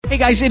Hey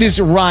guys, it is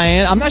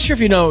Ryan. I'm not sure if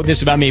you know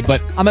this about me, but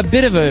I'm a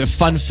bit of a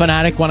fun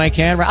fanatic when I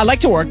can. I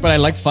like to work, but I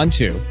like fun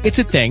too. It's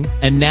a thing.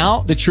 And now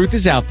the truth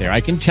is out there.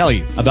 I can tell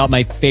you about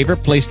my favorite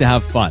place to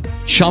have fun.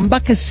 Chumba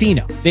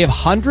Casino. They have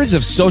hundreds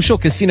of social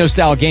casino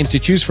style games to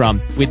choose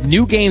from with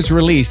new games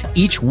released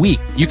each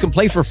week. You can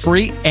play for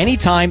free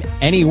anytime,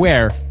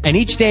 anywhere. And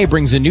each day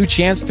brings a new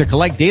chance to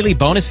collect daily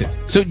bonuses.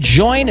 So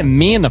join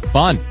me in the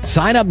fun.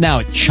 Sign up now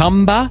at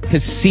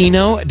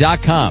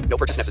ChumbaCasino.com. No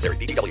purchase necessary.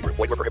 VGW Group.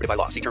 Void where prohibited by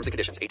law. See terms and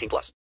conditions.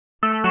 18+.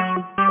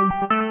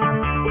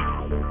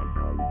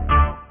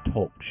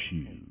 Talk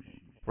shoes.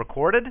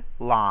 Recorded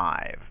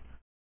live.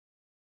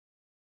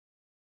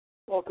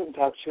 Welcome,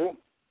 Talk Show.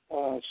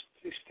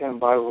 Please stand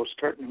by. We'll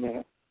start in a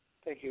minute.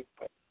 Thank you.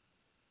 Bye.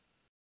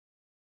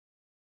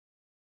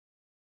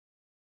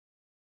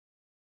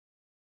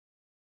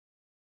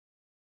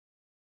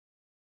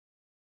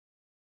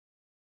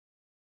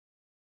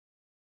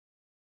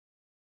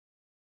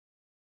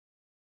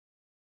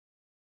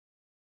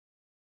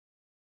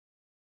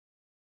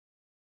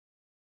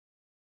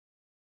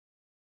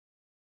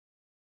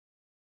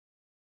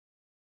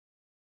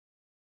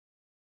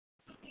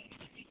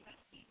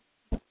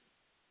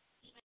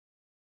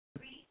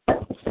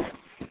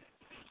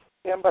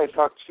 Stand by,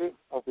 Talk Show.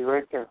 I'll be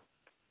right there.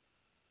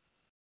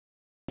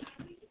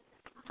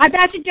 Hi,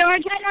 Dr.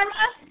 George. Hi, Norma.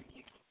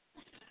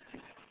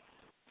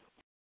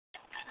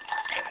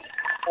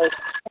 Yes,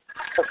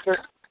 sir.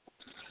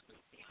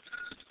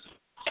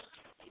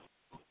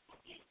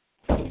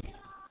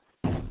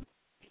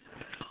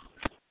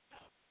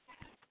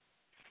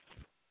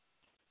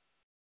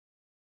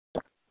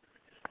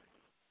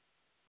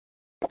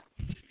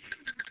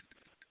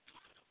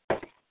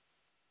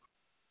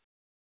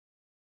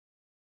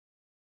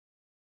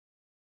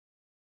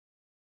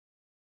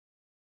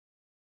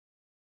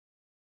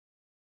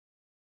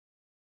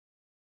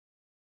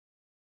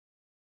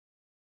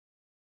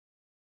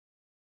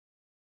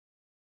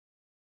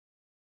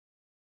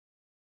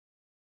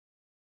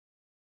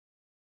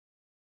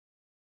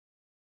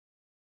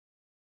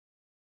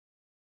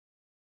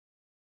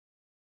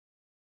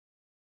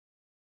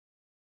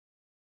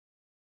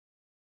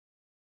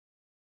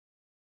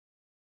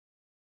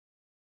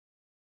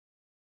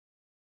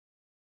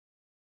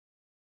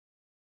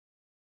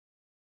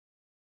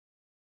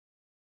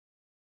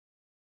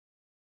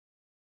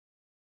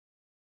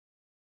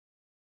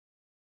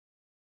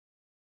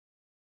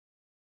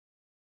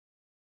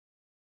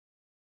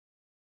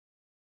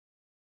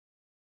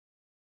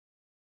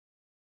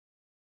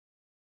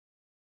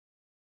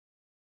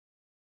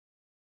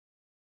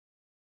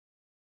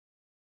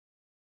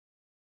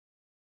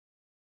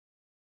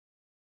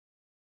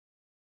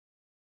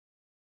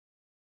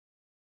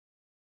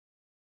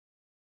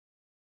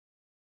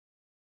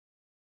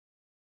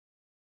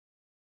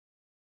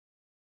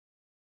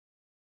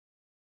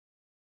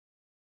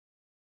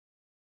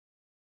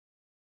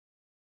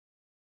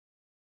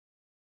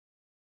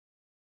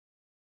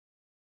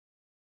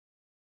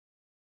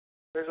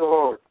 Praise the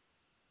Lord.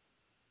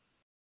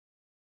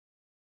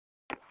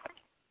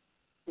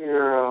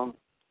 We're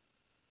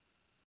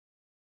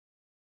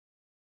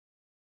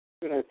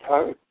going to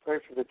pray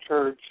for the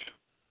church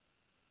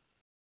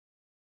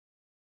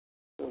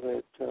so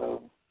that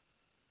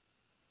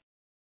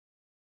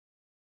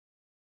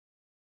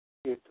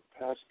the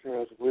pastor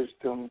has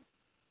wisdom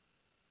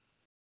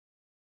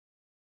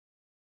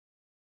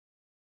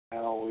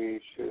how we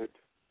should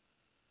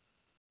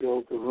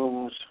build the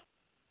rooms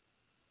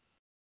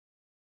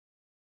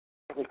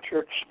for the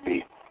church to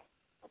be.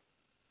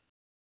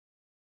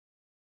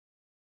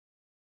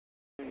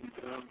 And,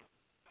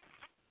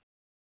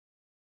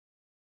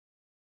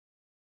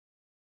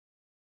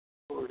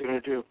 what we're going to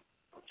do.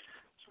 So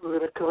we're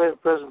going to come in the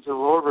presence of the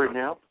Lord right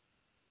now.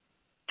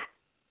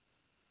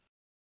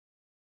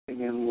 And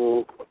then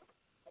we'll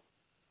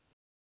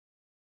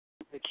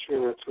make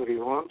sure that's what he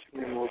wants,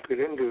 and then we'll get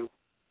into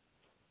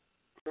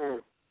prayer.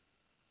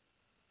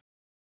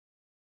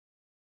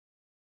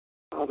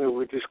 Father,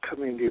 we're just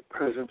coming into your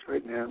presence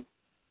right now.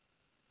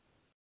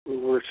 We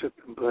worship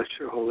and bless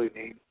your holy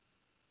name.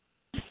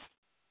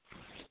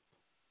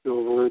 You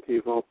are worthy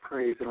of all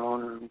praise and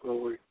honor and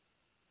glory.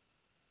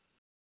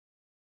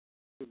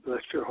 We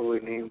bless your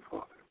holy name,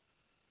 Father.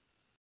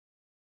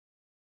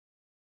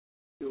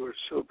 You are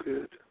so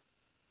good.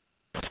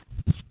 Thank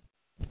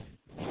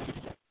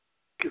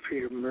you for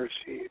your mercy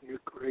and your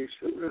grace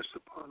that rests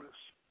upon us.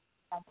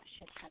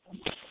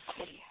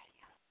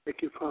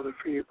 Thank you, Father,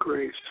 for your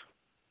grace.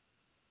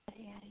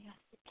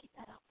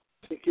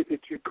 Thank you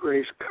that your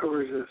grace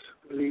covers us,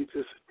 leads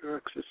us, and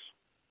directs us.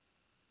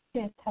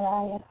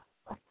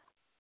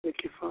 Thank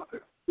you,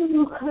 Father.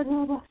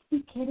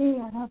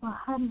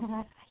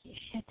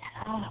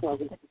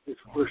 Father, we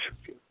just worship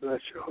you.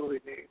 Bless your holy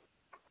name.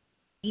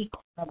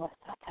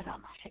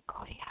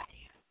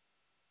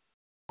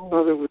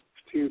 Father, we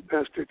see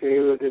Pastor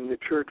David in the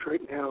church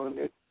right now, and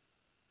that,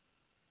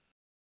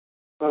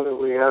 Father,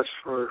 we ask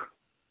for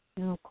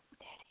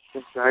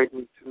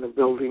guidance in the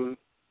building,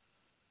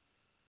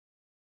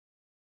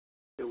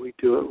 that we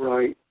do it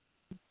right.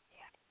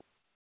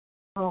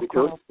 We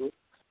don't do it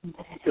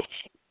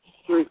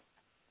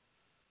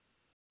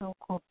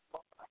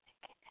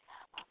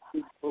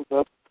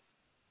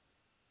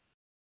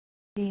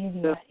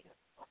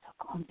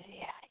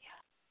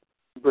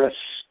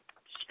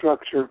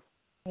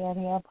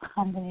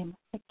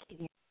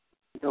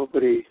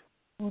Nobody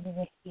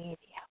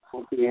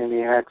won't be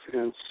any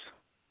accidents.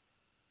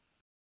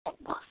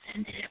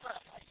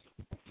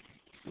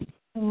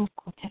 We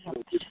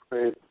just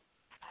pray it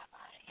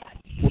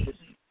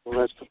will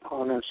rest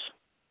upon us.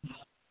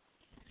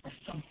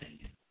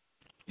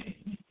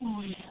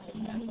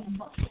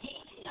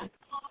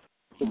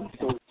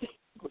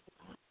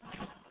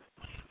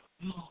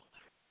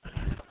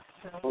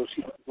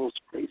 Most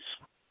grace.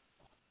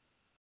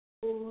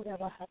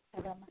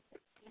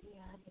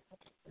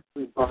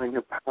 We bind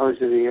the powers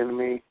of the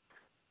enemy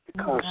to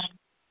cause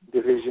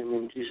division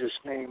in Jesus'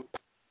 name.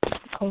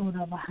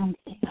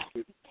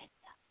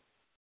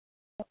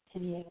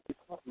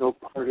 No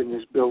part in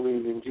this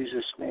building in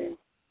Jesus' name.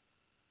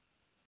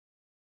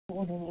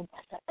 We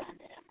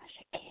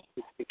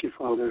thank you,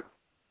 Father.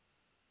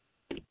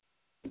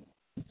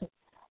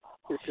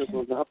 That there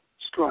will not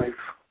be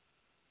strife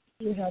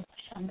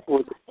or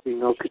there be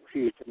no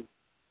confusion.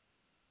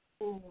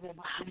 In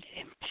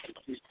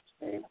Jesus'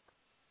 name.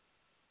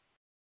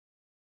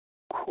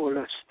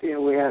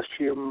 We ask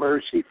for your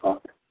mercy,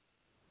 Father.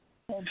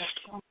 We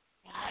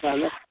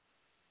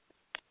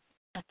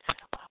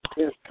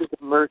ask for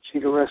the mercy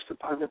to rest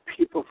upon the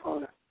people,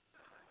 Father.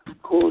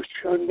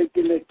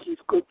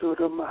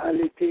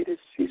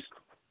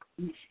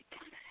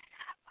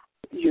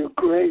 Your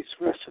grace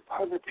rests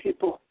upon the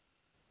people.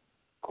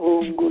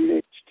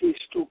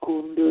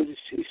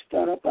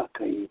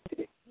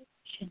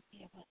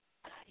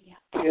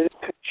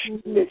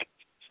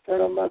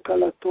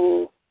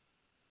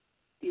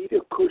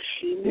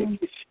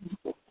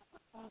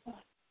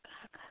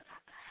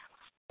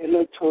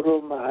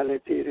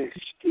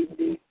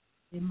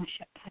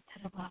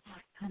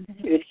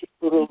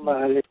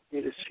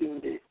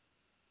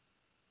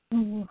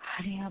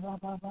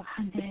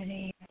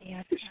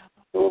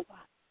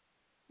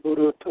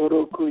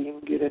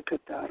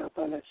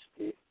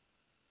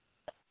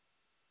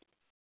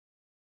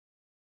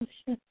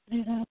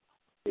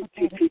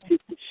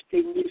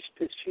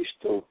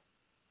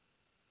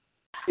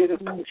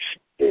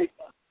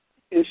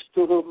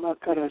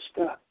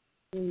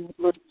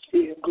 Mercy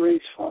and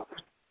grace, Father.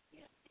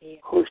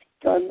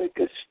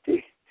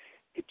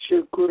 It's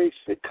your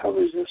grace that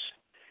covers us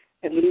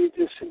and leads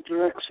us and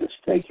directs us.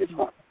 Thank you,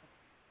 Father.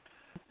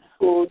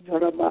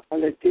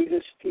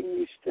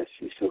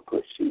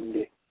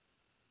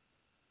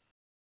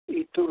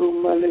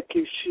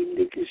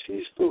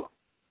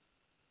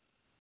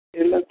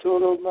 Ela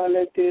toro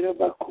maletera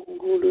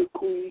bakungulu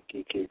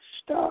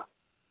kuikikista.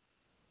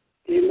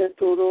 Ela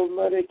toro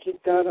mare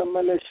kitara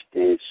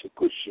maleste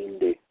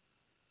sukushinde.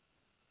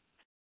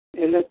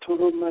 Ela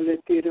toro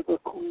maletera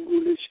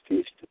bakungulu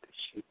stista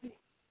kashinde.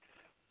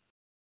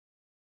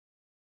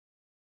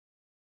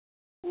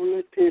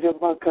 Uletera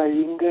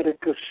makaingara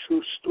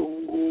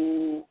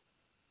kasustungu.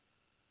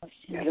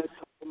 Ela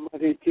toro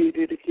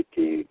maletera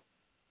kite.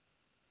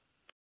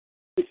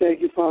 We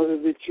thank you, Father,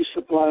 that you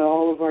supply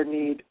all of our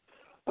need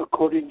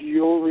according to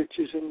your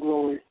riches and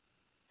glory,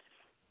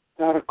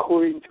 not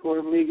according to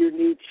our meager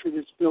needs for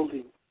this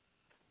building,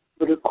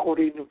 but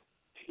according to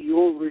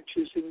your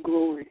riches and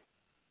glory.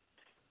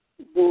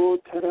 Bo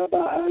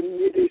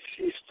tarabahani de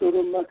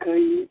sistoro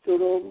makai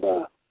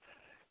toromba,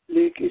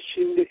 leke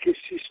shinde ke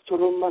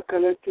sistoro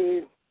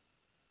makalate,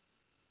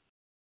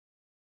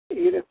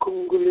 ira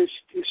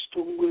kungulesti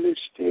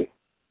stungulesti,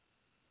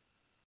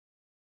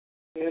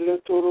 ela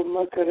toro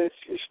makare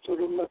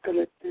sistoro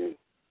makalate.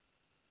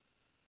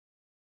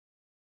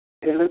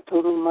 Ela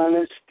toro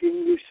malas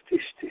tingis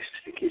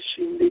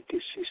kisinde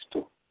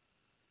kisisto.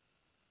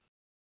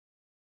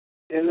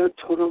 Ela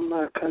toro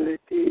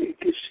makalete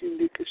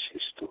kisinde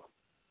kisisto.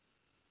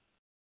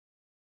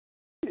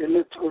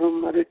 Ela toro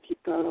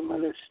marekitara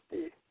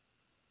malaste.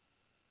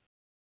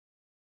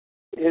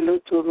 Ela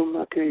toro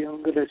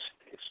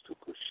makayangalaste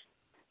stukush.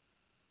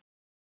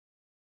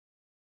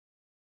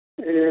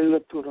 Ela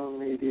toro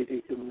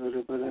mediri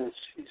kumnara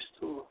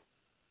balasisto.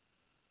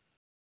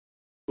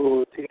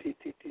 Oh,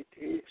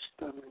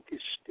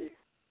 stankiste.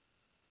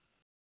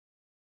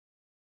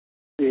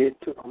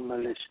 Vetro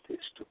maleste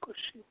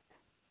stukoshi.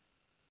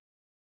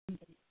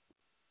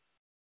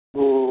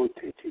 Oh,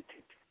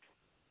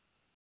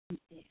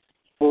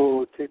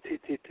 oh,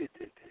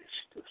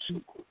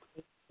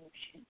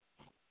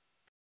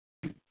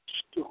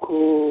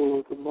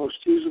 stuko, the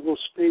most usable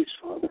space,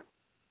 Father.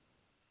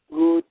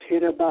 Oh,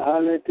 tera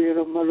bahala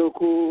tera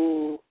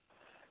maloko.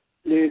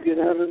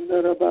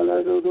 Legerarandara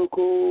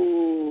baladoko.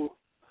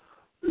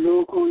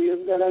 Loco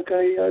yandara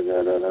kaya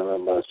darana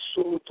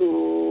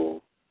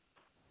masuto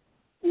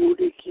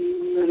uriki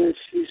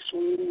meresi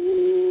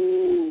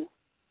sungu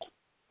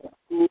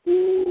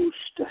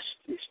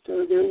stastista.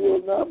 There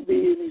will not be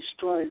any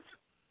strife.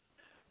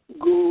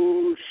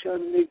 Go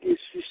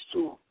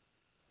shanegisisto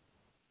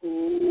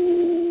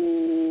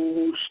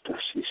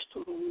stasisto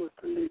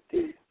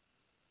makalete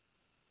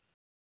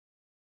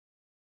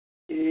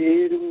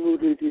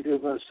ermuri dire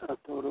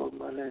basatoro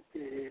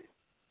malete.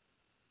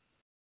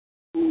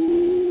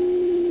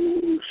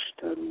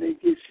 Stanne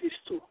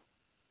gesisto.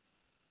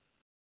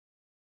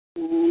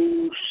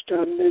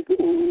 Stanne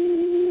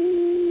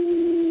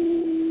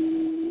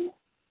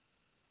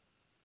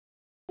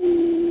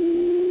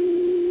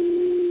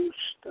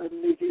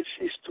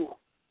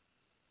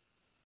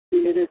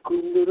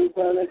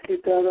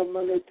kitara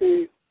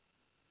malate.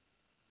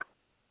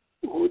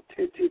 O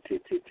te te te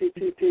te te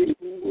te te.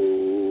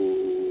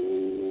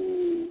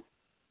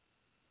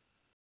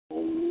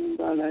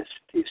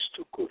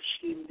 Balastisto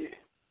koshinde.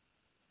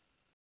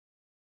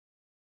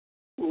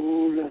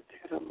 O la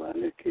terra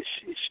male che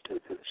si sta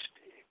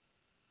drasti.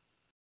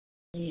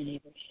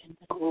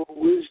 Oh,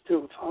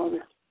 wisdom,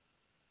 Father.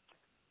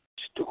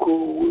 To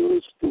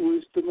go the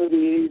wisdom of the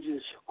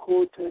ages.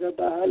 Ko terra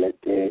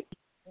balate.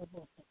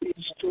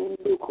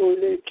 Istundo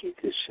kole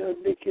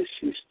kikishande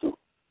kesisto.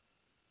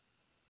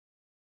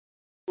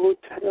 O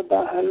terra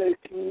balate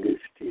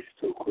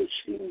kingististo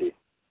koshinde.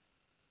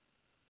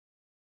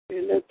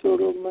 Ela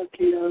toro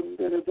maki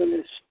andara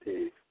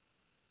baleste.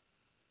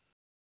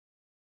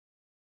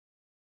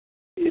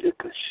 Ira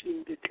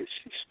kashinde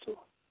kesisto.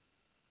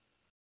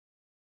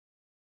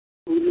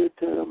 Ula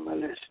terra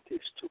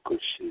malestisto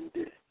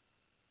koshinde.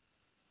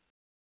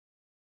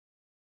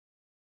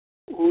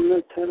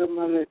 Ula terra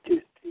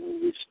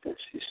malestisto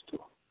sisto.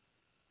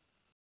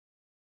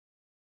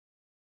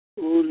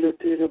 Ula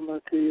terra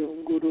maki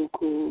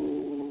yunguruko.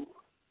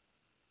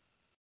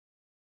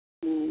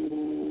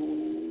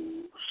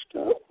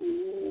 Sta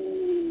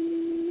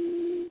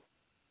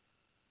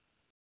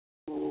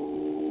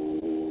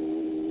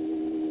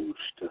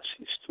sta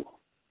sisto.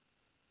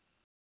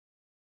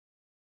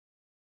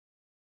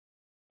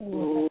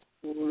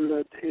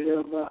 Ula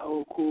terra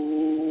mahoku.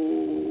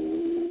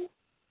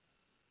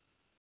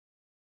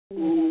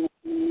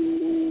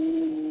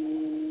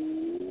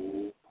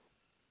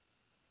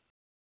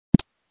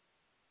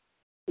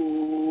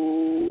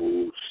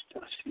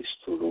 Sta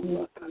sisto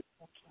roma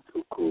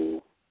kalatuko.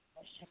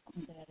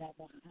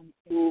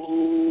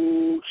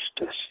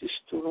 Sta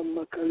sisto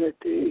roma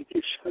kalate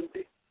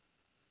ikishande.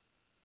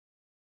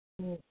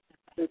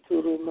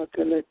 Roma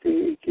kalate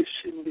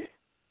ikishinde.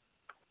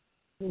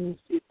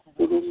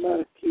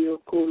 Roma kio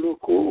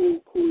koloko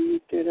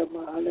kuitera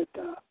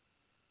mahalata.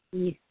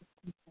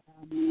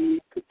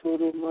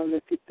 Ikutoro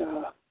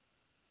malakita.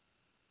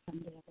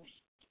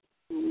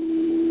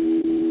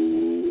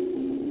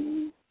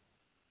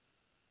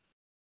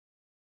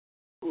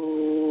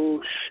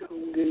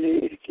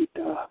 Shangele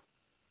kita.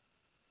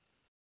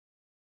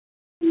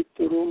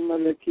 Itoro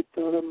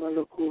malakitara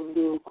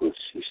malakundo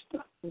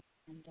kosista.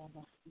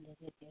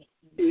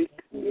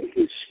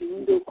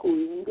 Ikishindo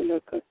kuingala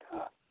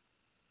kata.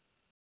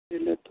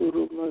 Ela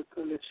toro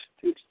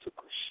makalestisto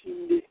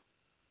koshinde.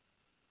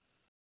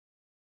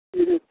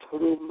 Ela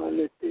toro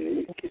malate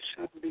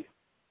ikishande.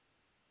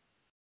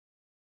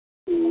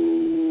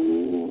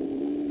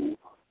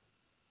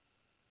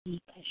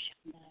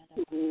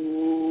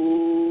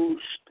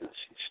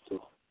 Stasisto.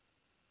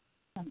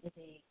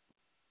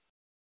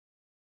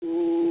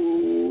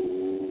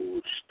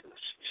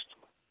 Stasisto.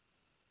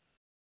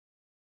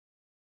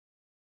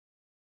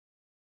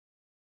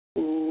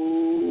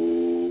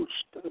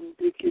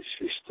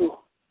 Stambikisisto.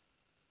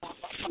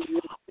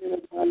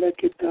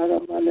 Malakitara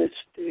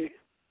maleste.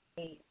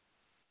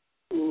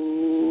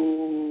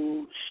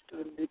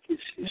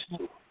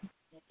 Stambikisisto.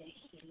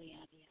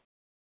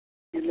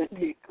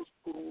 Ilakika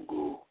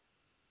pungu.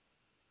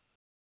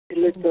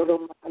 Electoro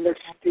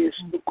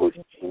malestisto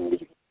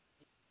kochindi.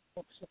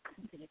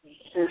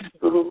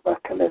 Estoro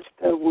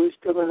makalesta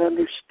wisdom and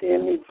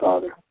understanding,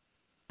 Father.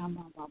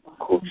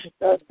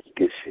 Kosta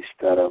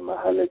kisistara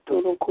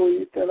mahaletoro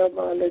koitara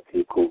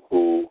mahaleti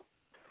koko.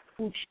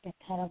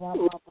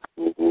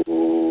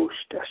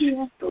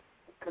 Stasisto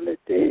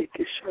kalete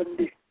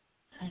kishandi.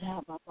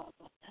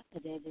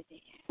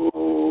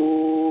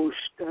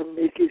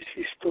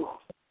 Stambikisisto.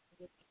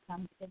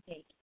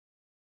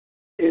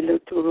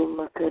 Electoro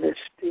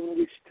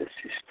makalestingi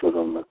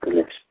stasistoro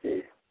makaleste.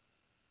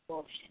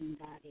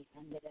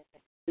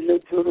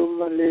 Electoro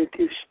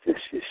maleki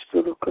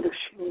stasistoro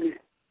kalashindi.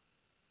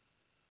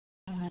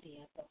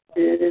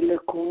 Ele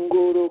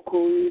kungoro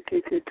koi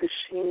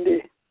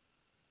kekeshinde.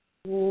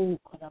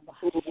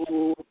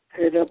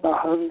 Era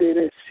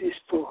bahandere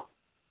sisto.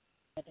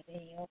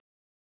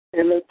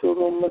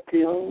 Electoro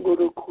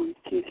makiangoro koi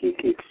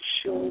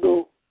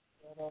kekeshundo.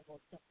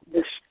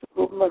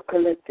 Estoro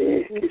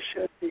makalete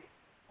kishati.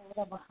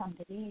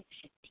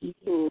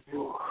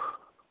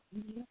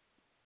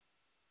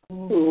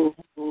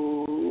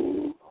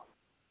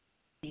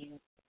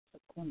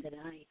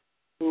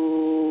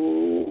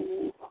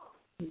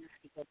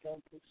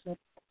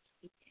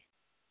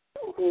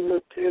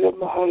 Tera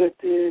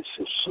mahalate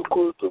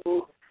susukoto.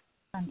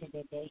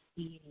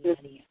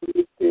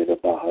 Tera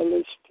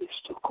mahalate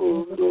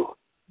sukoto.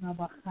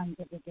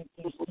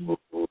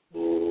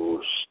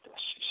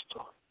 Stasisto.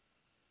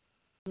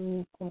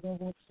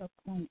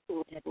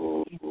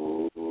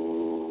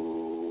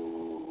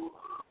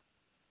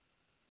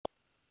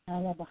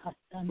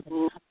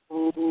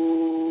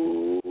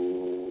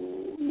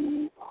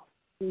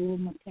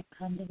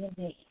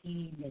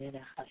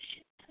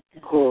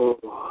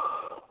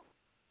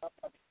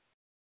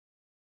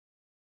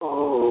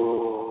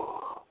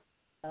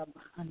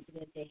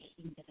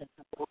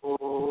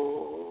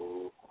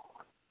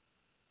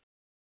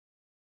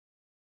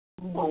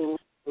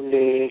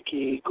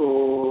 Lekiko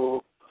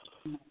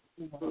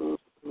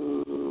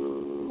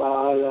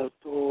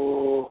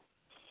Malato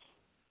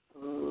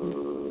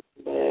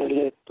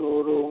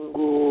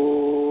Meletorungu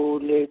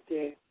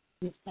Lete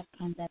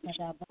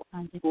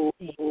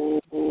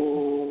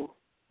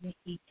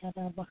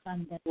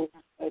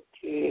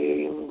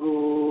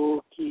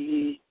Atengu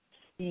Ki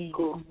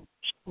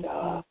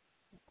Kosta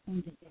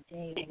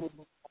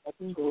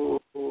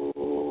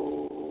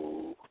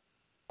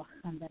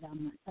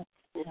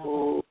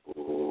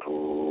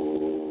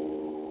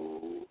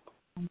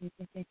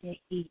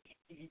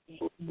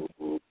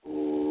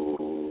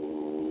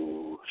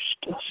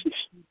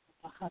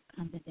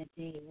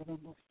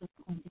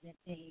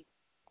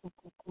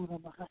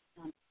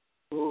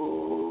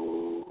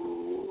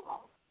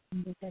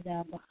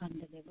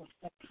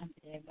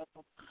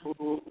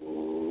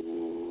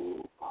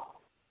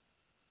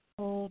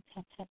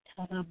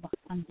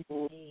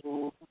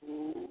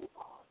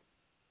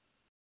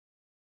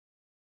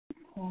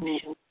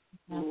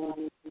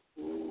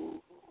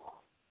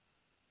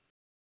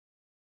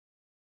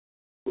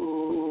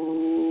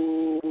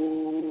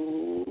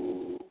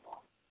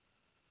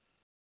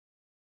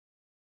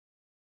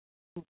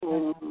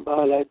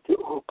Balate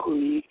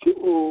Okuiki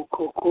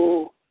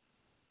Okoko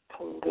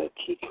Kanga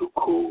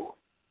Kikuku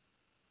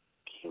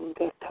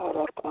Kinga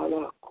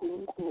Tarapala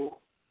Kungu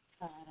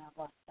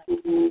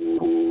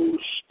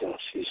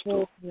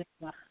Stasisto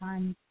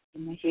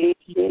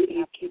Eke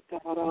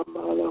Ikitara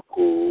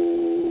Malaku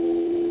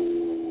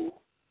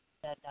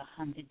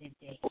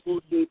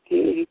Eke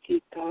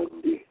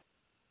Ikitandi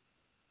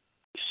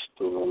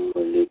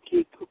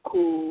Stomaleki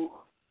Kuku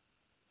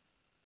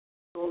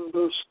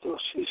Nondo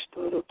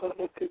Sistara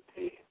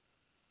Palakate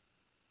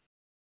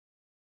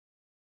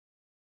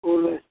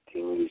Ola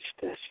Tingi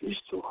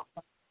Stasisto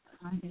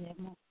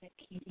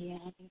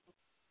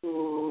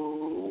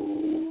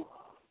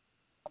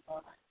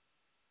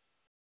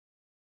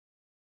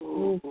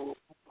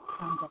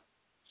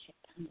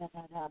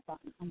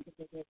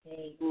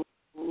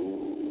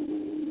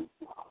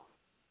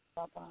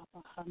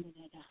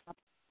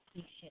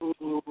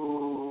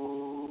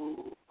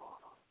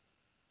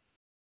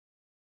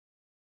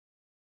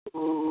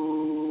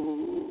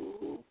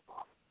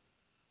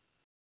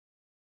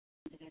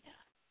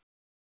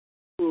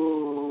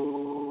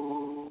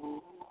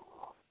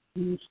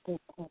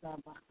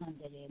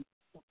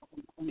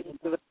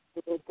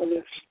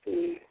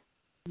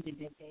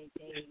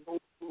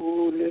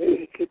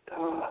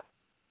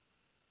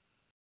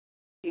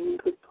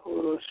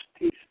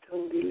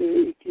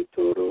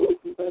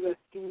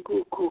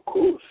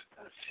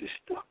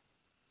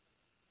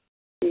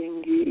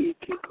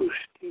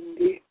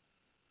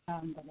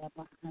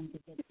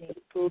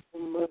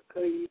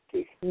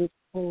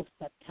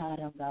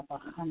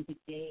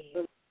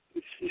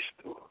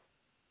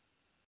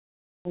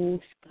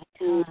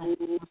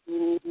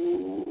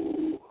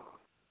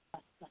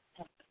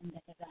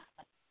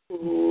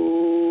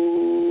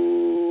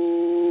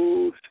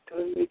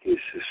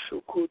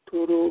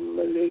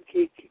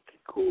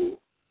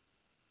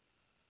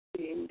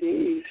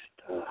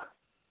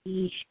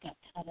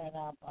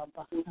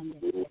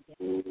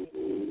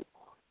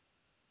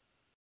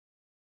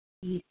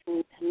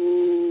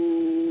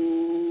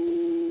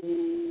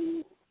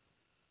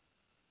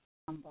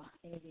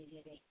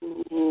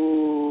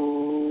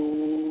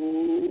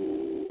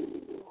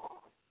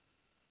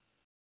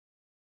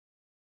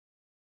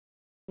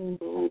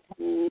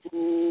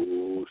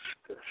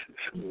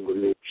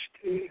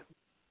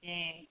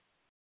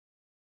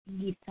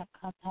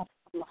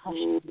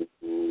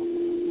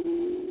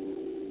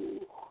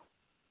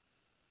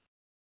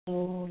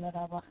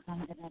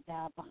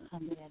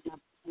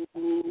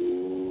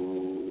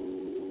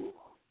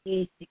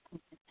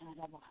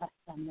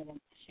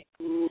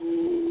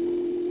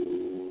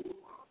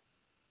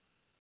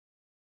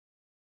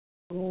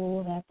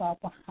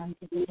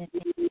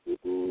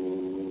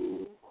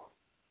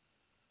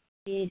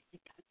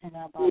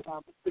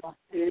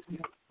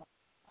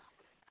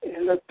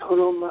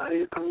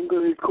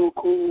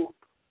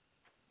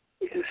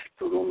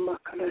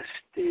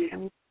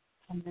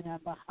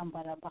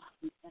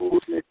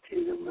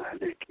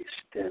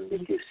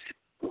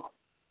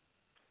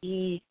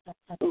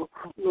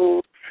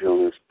Lord,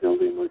 fill this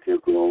building with your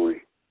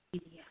glory.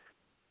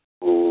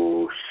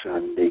 Oh,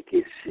 Sunday,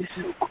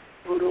 Kisiso,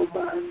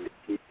 Koroban,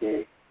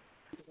 Kite,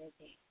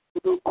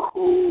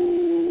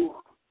 Ruku,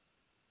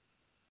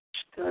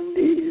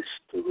 Sunday is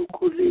to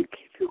Rukuli,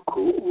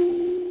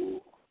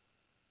 Kituku.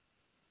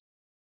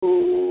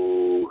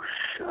 Oh,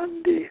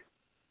 Sunday.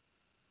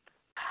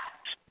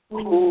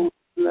 Oh,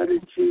 let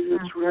it Jesus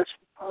rest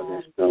upon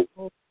his belt.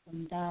 Oh,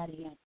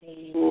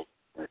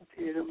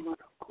 Atira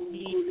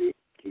Marakunguli,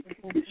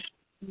 Kikis.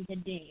 The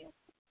day.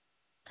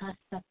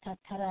 Hasta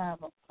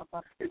tataraba,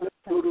 papa.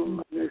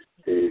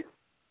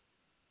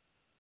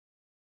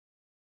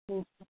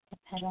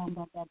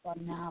 Tataramba, papa,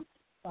 na,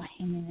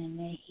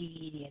 pahinene,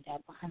 he, the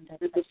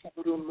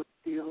 100%.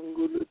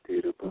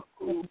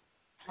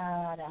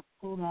 Tara,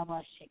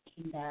 Kuraba,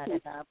 Shekinda,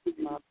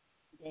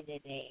 the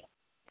day.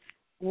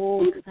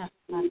 Oh,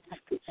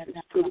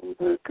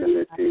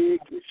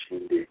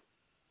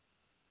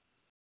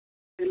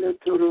 El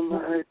toro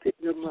mahate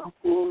na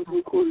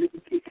mapundu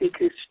kuliki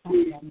kikesti.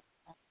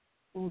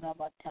 Ura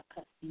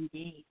bataka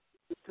sinde.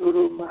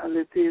 Toro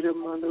mahalete na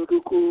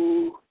manuruku.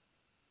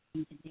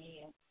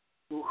 Sinde.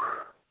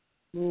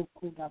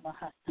 Luku da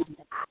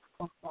bahasanda.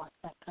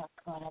 Kopasa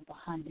kakara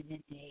bahanda de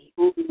day.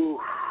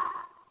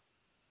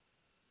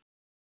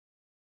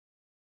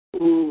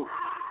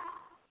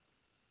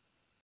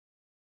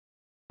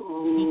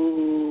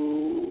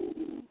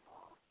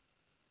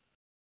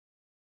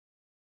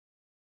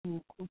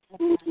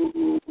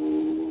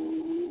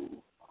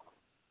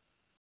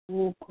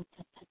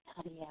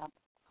 Kutataria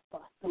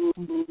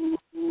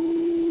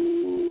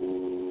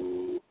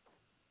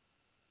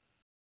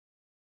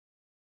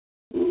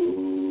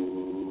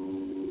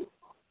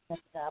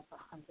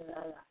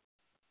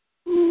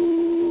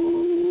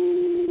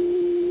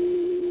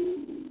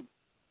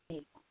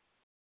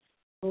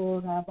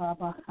Ora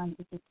Baba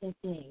Handy to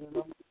day,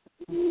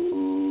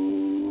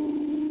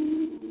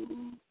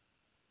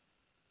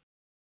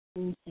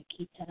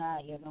 Kitara,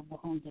 you're on the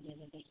home that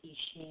he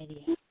shared.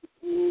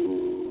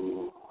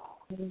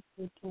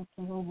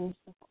 Robo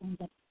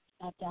Secunda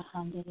at a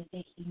hundred a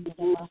day,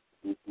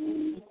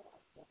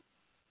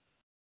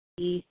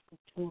 East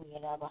to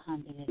your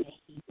 100 a day.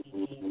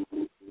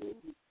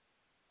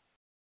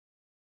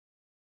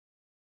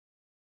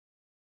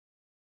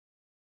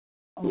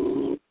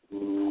 Oh,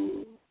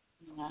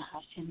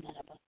 Hashem that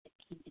about the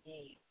key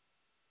today.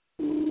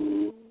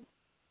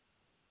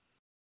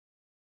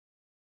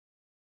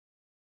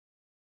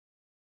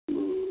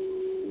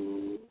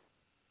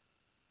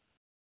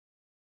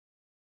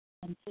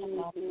 And so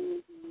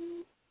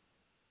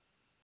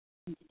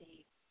today.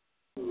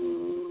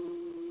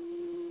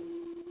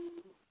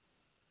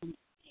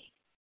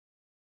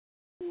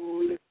 Oh,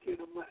 let get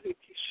a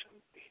maliki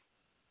something.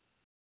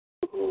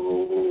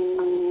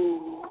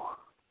 Oh,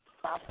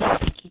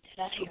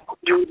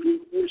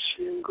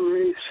 mercy and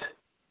grace.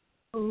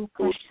 Oh,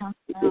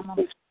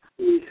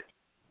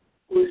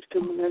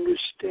 wisdom and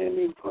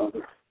understanding,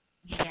 Father.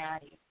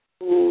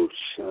 Oh,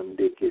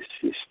 Sunday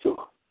Sisto.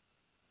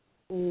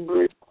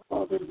 Great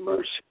Father,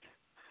 mercy.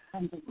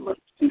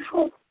 Mercy,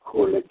 Father.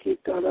 Hola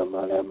Kitara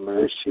Mala,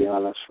 mercy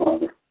on us,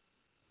 Father.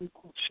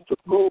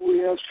 Oh,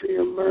 we ask for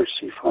your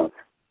mercy,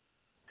 Father.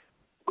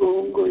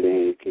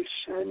 Gongole que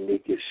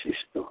Sunday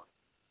Sisto.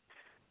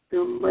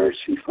 Your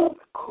mercy,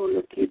 Father.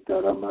 Hola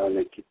Kitara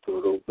Mala,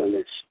 Kitoro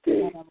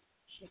Baleste.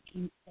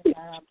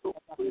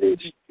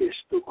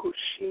 Esto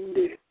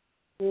Koshinde.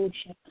 Oh,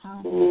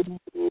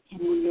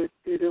 let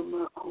it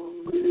ma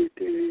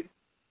congolete.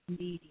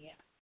 Media.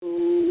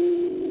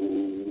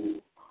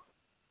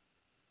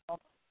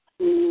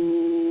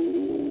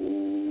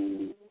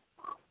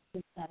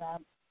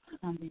 Sarab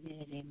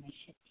Hamidere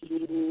Meshati.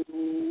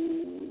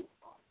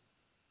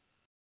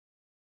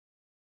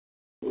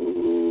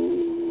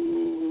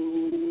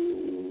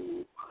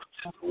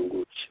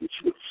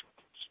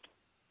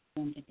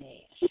 On the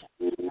day.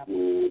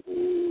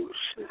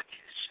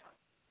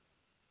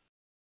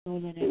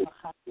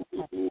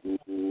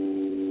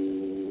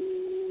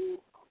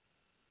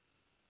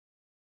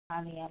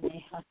 Ale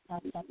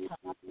hasata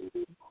tara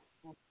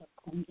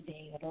kunde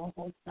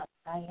roho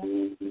sataya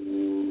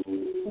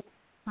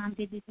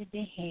ande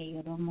de he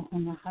romo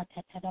hona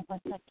hata tara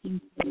basakin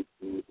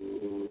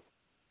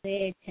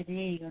se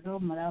today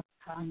romo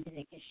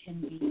kandre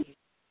kendi.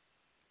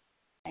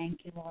 Thank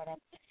you, Lord. I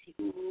bless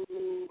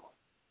you.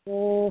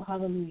 Oh,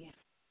 hallelujah.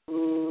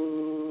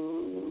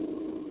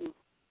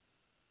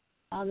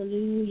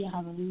 Hallelujah,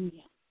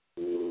 hallelujah.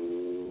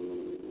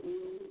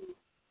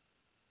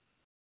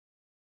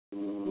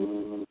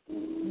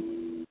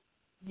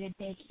 The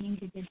day king,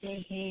 the day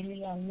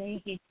Haley, Allah,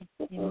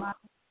 the mark,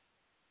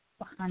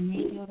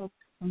 Bahaneo,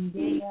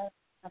 Sundaya,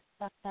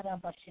 Satara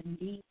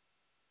Bashandi,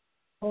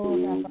 oh,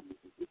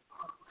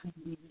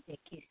 the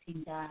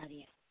kissing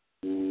Daria,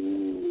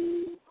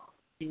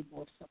 the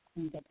boss of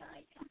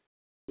Kundadaya,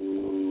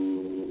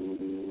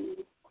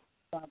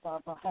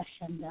 Baba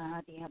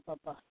Hashandaria,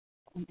 Baba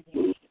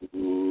Kundadaya.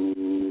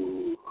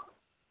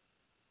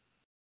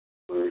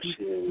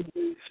 Mercy and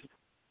grace.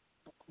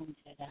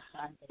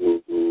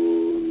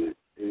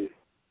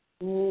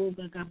 Oh,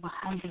 Gaga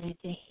 100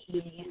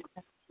 here,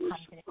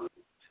 100.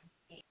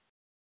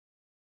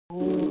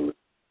 Oh,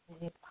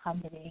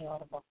 100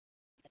 or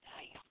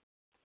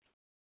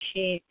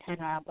She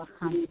Tarab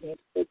 100.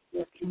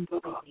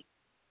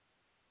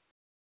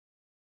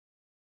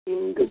 In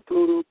the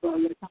Toro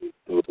Balaki,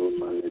 Toro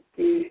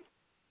Malaki,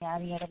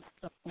 Yari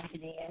of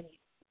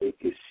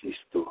the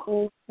Sisto.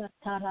 Oh,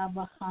 Tarab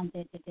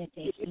 100 a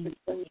day.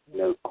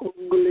 La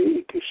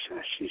Congole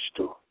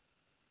Kishashisto.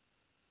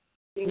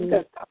 In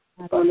the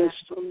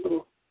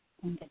Balastondo.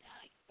 In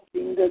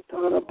the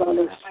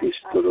Tarabala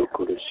Sistro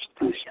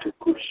Kurististo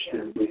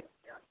Kushende.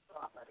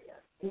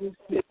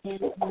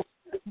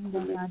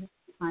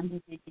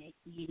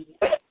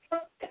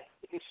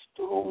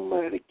 Esto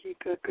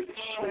Marikika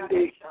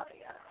Krishende.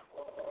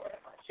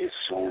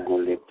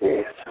 Esongole Pe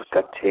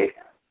Sakate.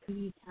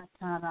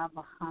 Tarab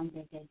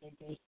 100 a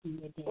day in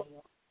the day.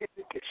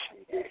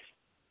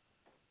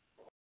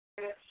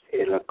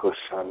 Ela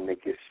kosande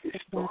ke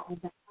sisto.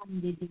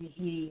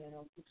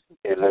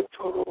 Ela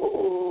toro.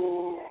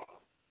 Oh.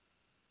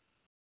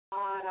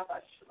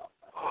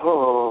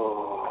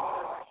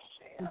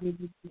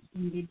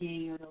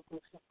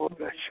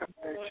 Ora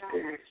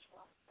shamaste.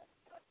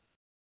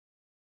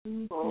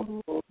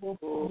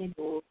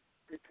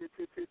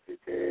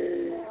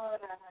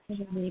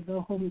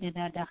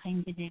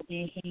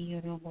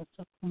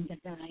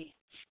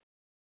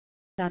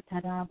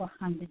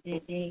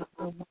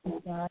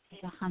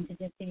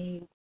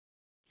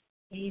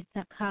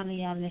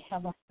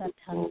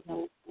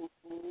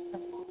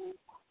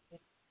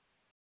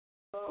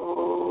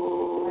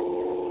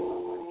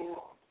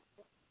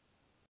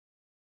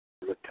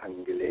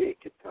 Tangile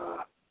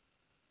kita.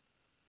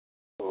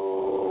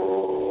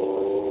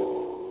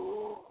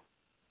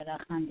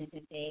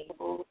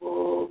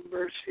 Oh,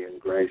 mercy and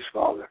grace,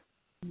 Father.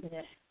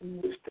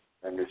 Wisdom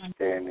and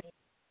understanding.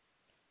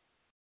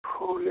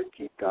 Holy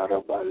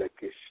kitara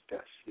balakista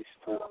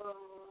sister.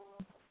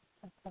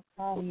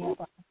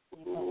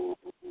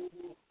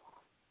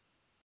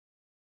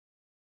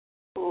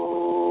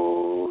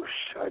 Oh,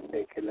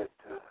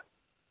 shanekelata.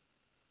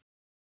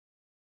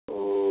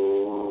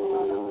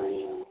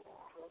 Oh,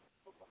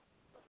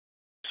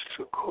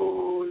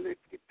 sukole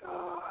kita.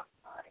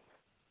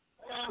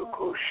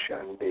 Suko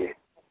shande.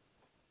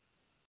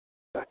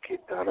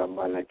 Sakitara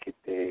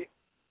malakite.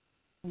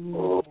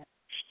 Oh,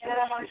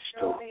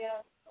 sister.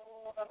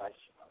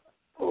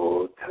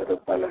 Oh,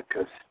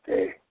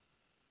 Tarabalakaste.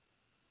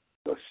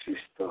 Oh,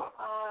 sister.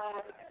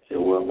 There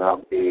will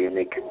not be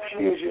any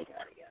confusion.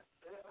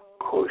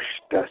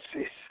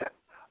 Koshtasis.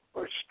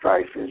 Or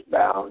strife is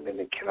bound and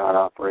it cannot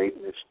operate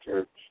in this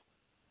church.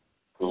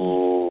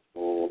 Oh.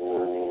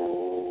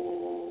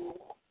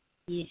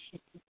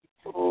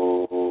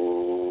 Oh.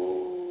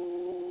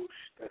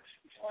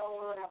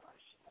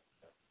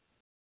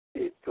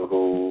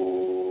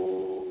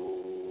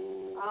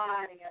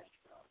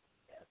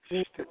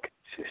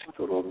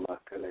 Sistero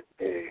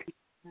makalete.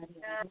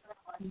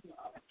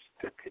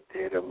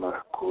 Stakatera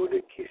makode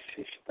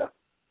kisista.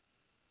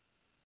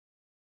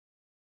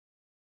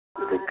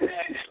 Leka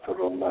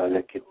sistero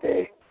malakete.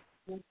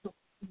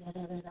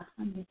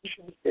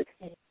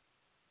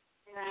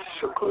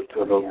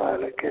 Sokotoro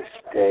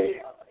malakeste.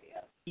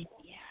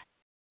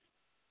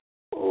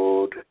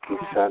 Oh, the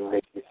kisande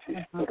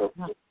kisistero.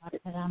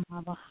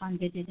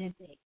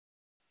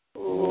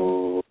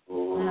 Oh.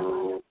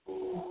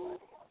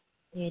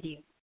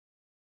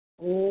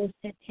 Oh,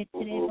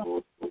 Setetreba,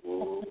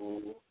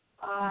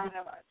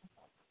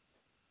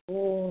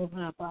 oh,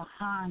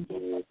 Rabahand,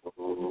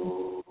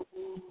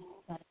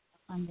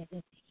 under the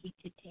heat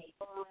to take.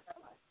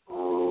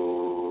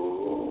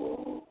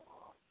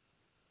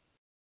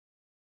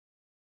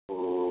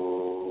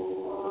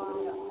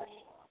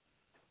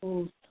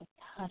 Oh,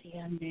 Totari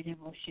under the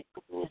worship.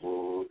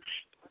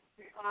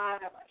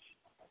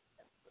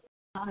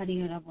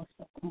 Aria was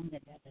the conde.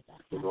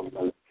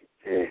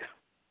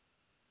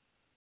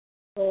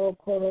 Oh,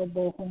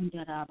 Korobo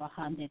Hundara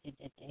behind it,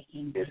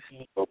 him.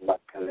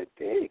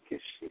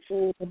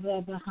 Oh,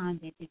 behind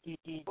it,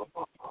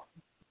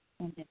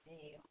 on the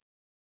day.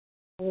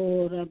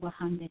 Oh,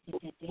 behind it,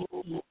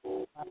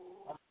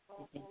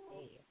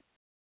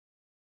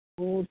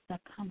 oh,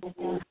 Sakanda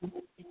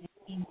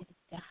in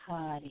the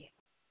Hari.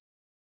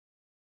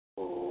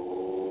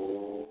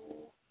 Oh,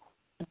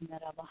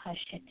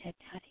 Narabahashet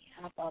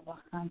Haba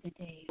behind the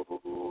day.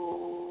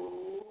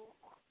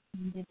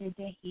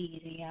 The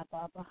Hiria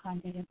Baba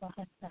Hundred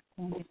Bahasa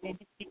on the bed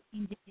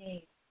in the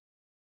day.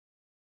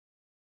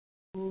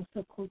 Oh, so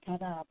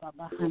Kutara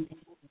Baba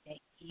Hundred the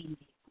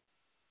Hindi.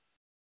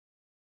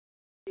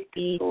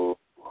 Oh,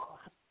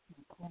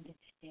 Hundred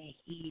the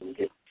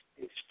Hindi.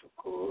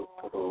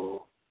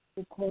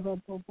 Koro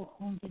Bobo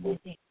Hundred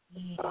the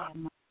Hiria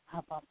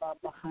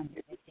Baba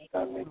Hundred the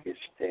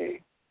Day.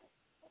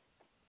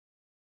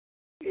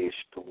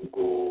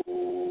 Estungo.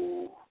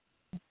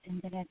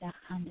 Sendere da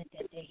Hundred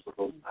the Day.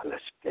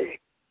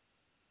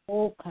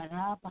 Oh,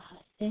 Karaba,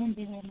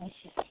 sending a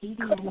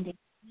Shakiri and the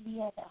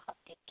Kiria,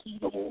 the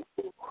Kiria,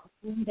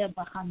 the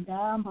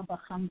Bahanda,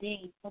 Bahande,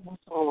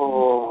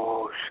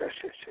 oh,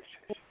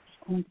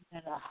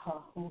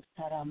 who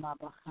Sarama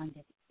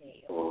Bahande,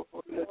 oh,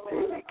 let me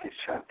make it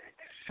Sunday.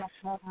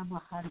 Sarama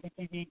Bahande,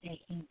 the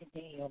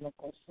Hindi, or the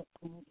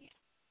Kosukuria,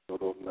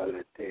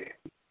 Malate,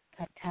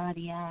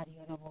 Kataria,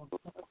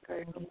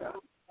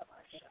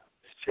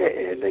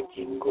 say the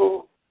Jingo,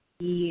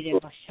 Ire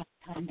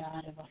Bashatanda,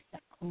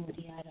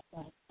 Basakuria,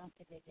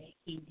 Basante, the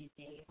Hindi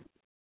day.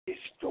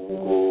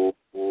 Estungo.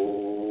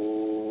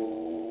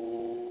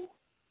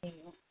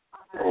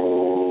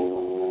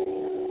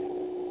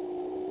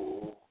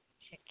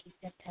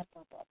 Shakita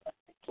Tapa Baba.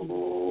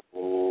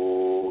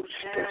 Oh,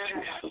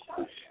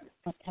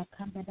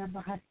 Patakanda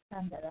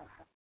Bahasandara.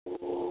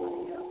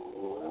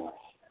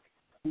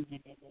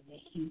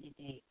 Hindi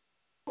day.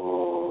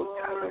 oh,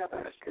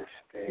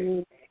 Tarabakaste.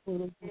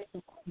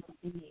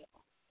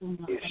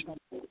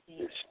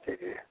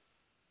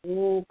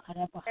 Oh,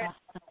 Karabaha.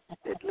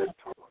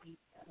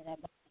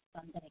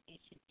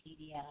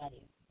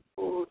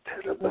 Oh,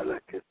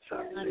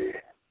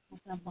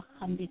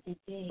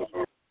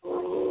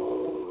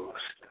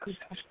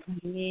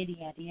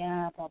 Area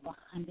ya baba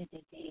hande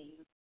de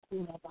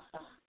kula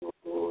baha.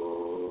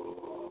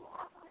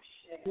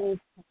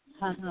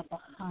 Hara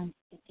bahan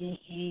de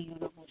he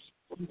yorobos.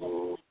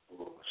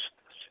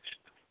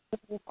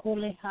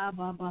 Kule ha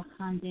baba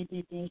hande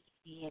de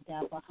da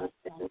baha.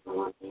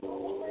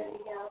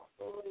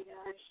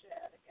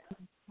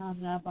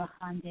 Hara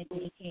bahan de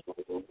he.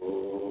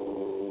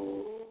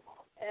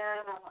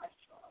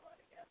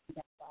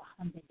 Da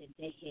bahan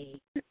de he.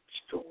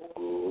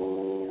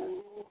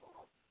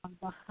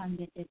 Bahan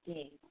de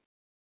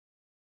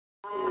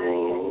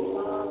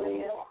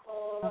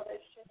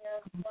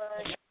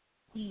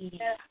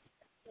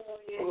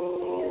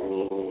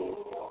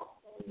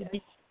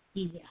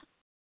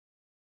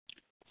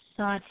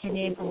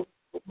Saturday,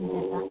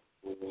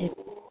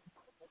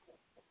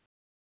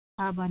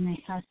 Abane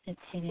has the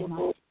Terema.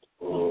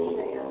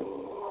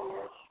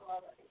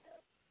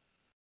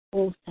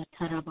 Osa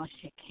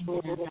Tarabashe.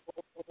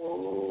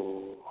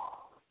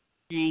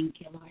 Thank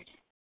you, Lord.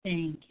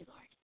 Thank you,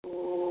 Lord.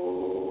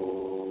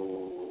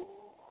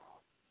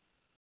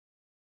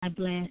 I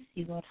bless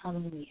you, Lord.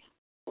 Hallelujah.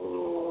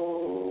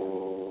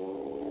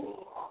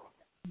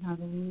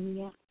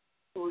 Hallelujah.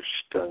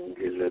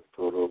 Ustangile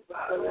toro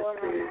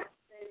bahalate.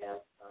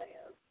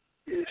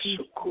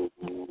 Yesuku.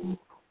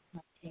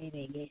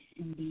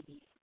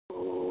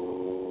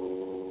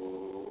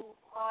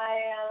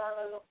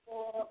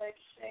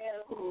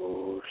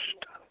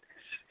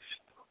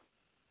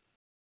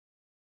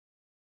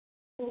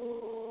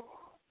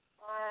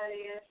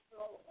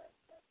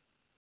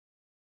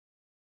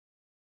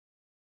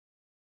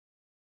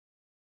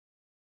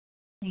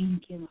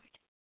 Thank you, Lord.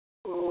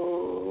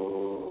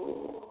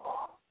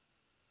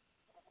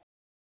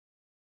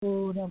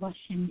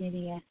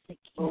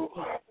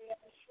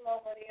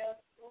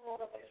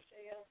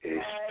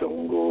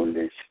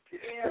 Estongoles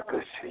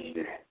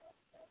testakasinde.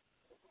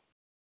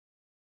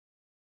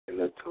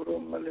 Elatoro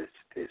males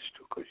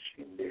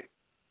testukashinde.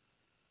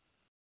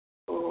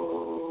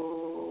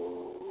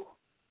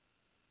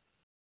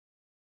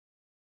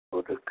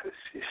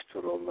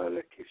 Odakasistoro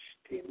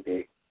malakistinde.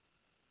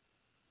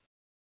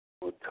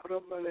 Otoro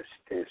males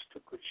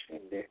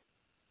testukashinde.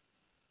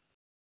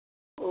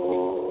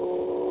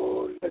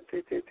 La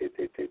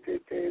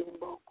te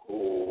mbako.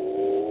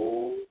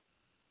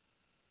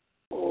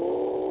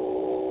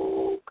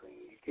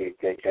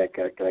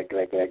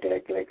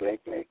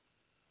 Glek.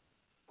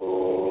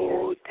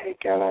 Te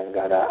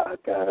kalangara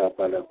atara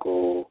palako.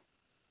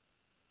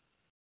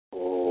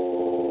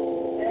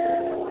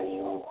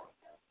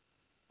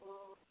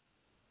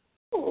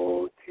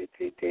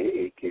 Te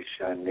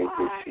ekishane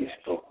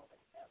kesisto.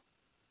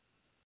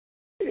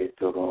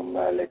 Etoro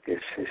male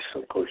kesisto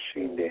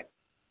koshinde.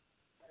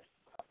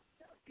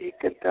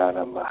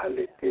 Ikatana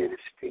mahaleter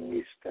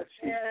stingista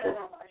sisto.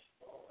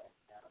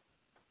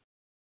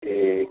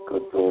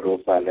 Kotoro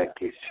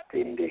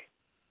balakistinde.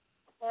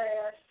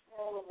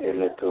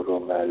 Eletoro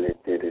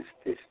mahaleter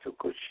stisto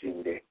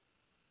koshinde.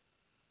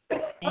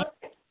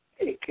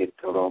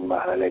 Eketoro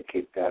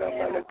mahalekitara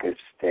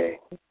malakaste.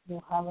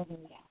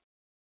 Hallelujah.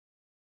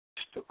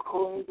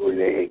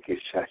 Stokongule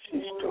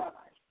ekishashisto.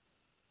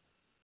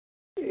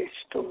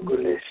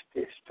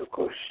 Estonguleste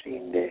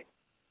stokoshinde.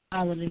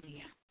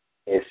 Hallelujah.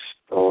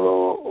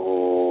 Estoro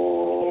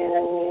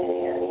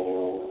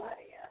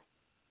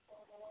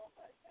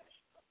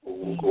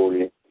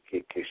ungole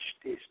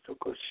kekeshte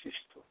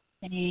stokoshisto.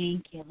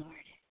 Thank you,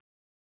 Lord.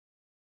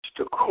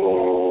 Stoko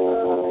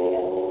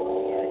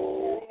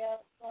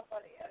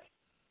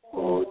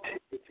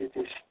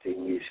te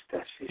stingista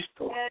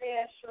sisto.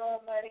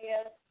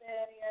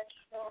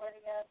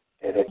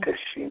 Era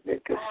kashinde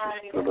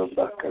kasisto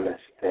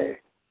bakalaste.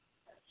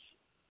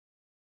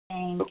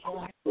 Thank you,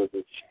 Lord.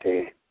 Stokosiste.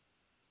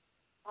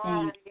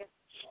 Thank you.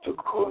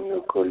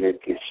 Stokono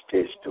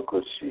kolekiste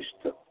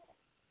stokosisto.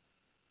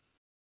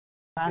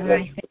 Father, I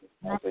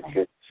thank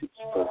you.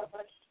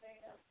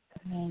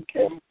 Thank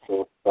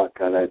you.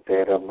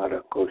 Bakalatera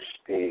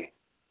marakoste.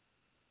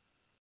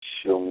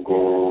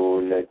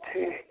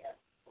 Shungolete.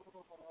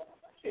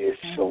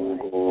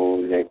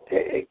 Esungolete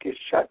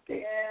ekishate.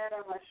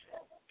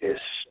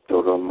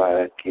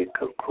 Estoromaki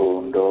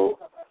kakundo.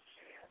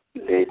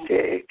 Lete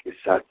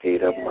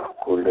ekisatira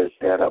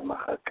makuletera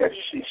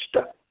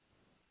mahakashista.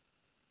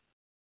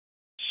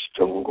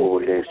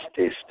 Stongoles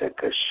testa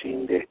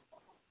kashinde.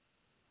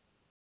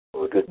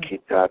 Oda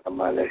kitara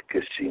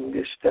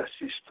malakashinde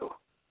stasisto.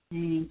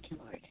 Thank you,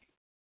 Lord.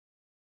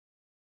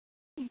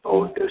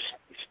 Oda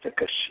testa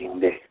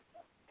kashinde.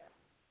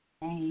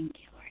 Thank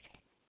you, Lord.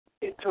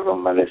 Etoro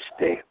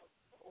maleste.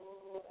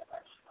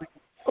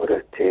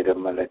 Oda tera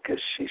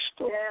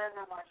malakashisto.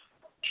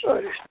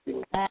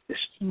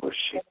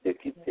 Oshinde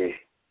kite.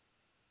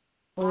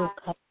 Oh,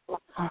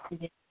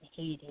 confident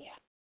behavior.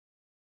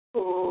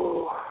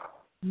 Oh.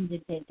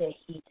 The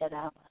heat that I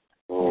was.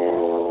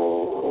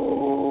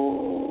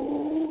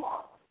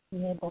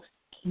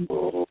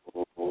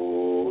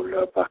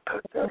 La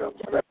bakatara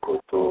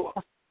marakoto.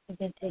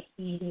 The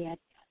heat.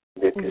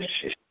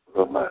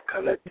 Nekeshisto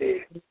makalate.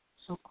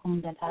 So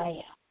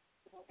kundalaya.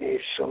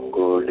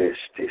 Esongoles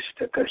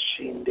testa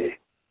kashinde.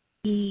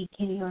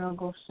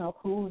 Ikiriorogo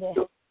Sohure,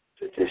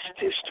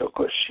 Destisto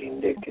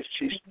coscinde che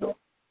sisto,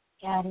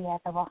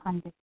 Yariata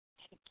Wahanda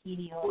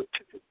Shikirio,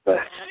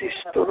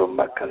 Bassisto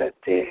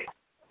rombacalate,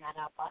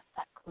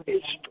 Narabasa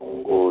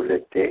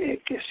Estungolete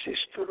e che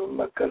sisto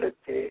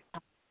rombacalate,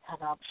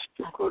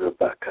 Stucoro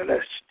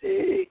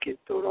bacalaste e che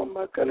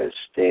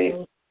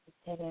torombacalaste,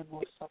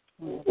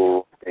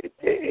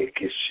 e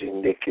che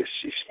scinde che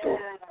sisto,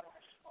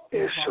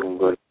 e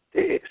sungolete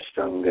e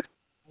stanga,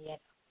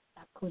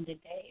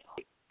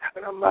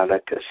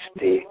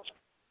 Ramalacaste,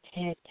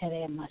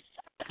 Teremas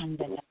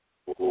Kandala,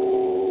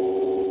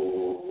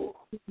 oh,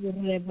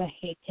 Reba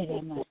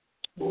Heteremas,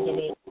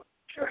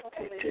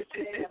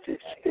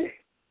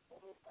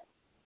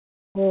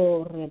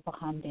 O Reba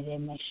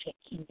Handere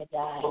Shaking the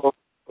Die,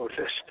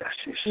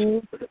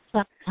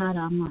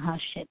 Satara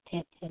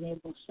Mahashete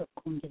Terebo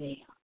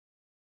Sokundrea.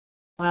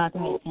 Father,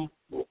 I thank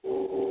you.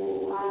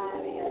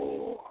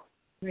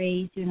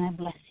 Praise you and I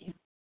bless you.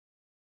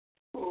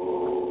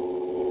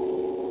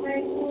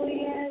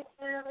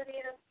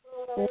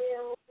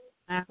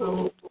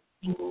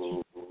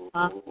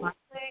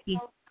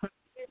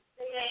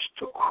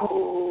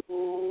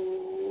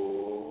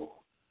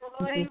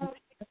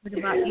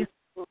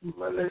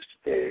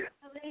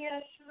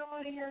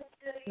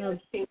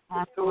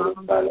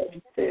 About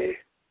you.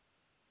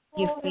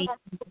 Your faith and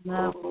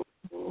love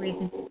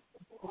laid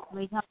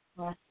up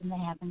for us in the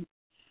heavens,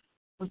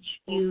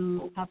 which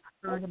you have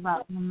heard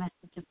about in the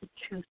message of the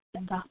truth,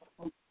 the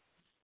gospel.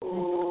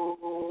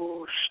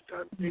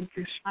 The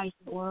entire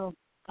world,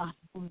 the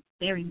gospel is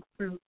bearing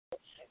fruit.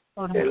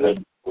 Lord,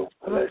 I'm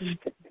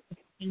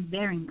in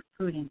bearing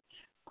fruit and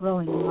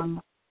growing among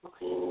us.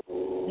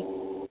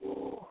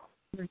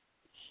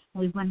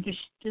 We've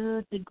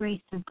understood the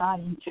grace of God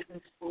in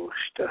truth. From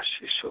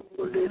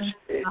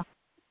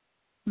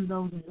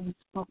those who have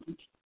spoken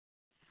to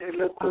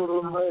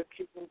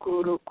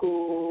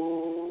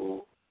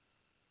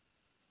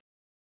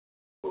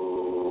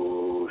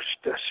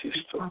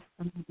on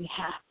your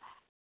behalf.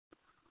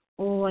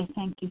 Oh, I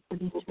thank you for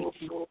this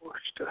victory.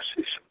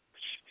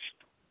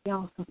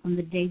 Also, from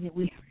the day that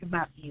we heard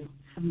about you,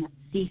 have not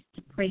ceased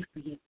to pray for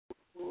you.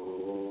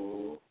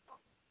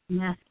 I'm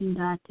asking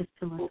God to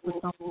fill us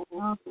with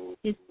all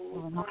His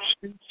will and all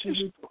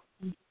spiritual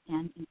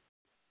understanding,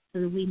 so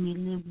that we may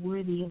live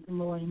worthy of the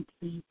Lord and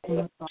please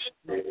Him.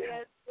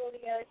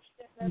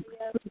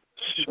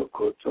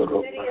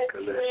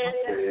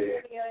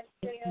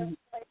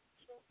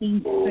 Being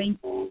strengthened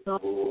with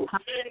all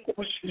power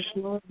for the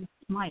Lord's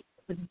might,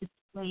 for the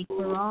display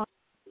for all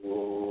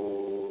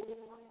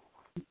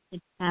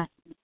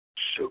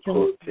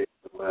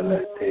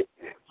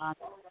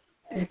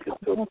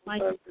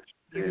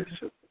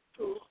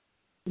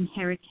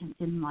inheritance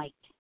and might.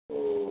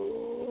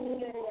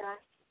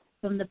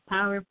 From the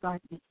power of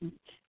darkness and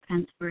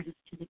transferred us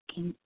to the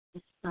King,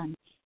 the Son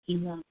He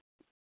loves,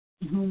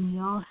 in whom we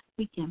all have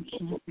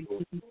redemption and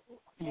forgiveness.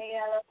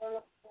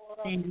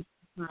 Thank you,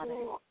 Father.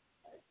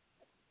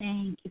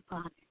 Thank you,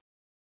 Father.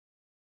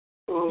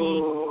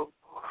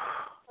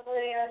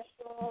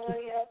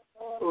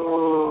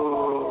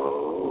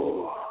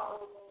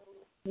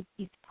 With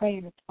these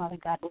prayers, Father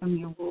God, from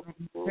your word,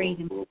 and pray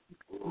them.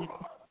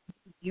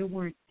 Your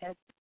word says.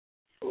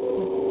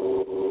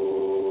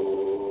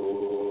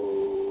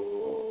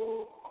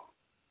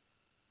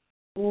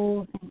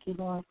 Oh, thank you,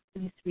 Lord, for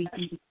this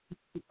reason.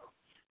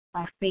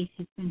 Our faith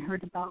has been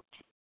heard about,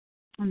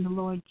 and the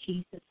Lord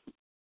Jesus,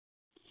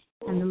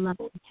 and the love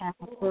we have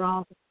for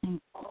all the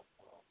saints.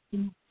 Do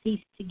not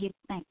cease to give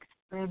thanks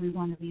for every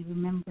one of you,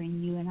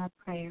 remembering you in our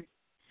prayers.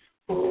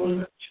 I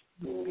pray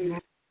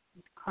that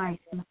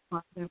Christ and the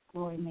Father of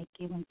glory may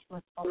give unto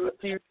us all the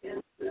spirit,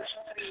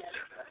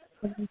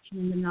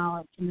 in the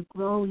knowledge, and the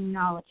growing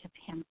knowledge of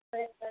Him.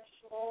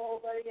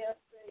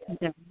 And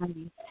the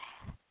eyes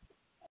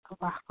of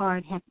our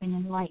heart have been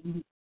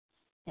enlightened,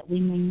 that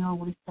we may know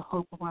what is the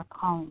hope of our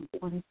calling,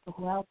 what is the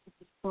wealth of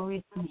His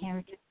glorious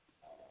inheritance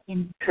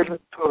in the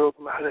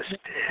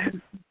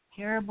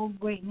terrible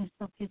greatness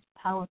of His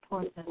power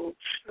towards us.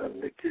 To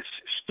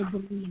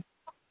believe,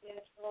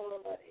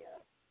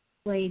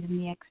 played in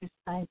the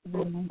exercise of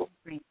immense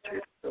strength.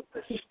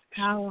 His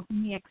power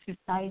in the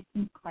exercise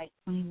in Christ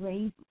when He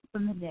raised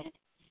from the dead.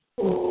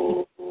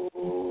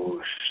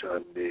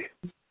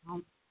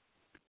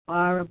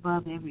 Far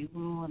above every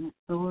rule and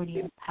authority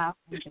and power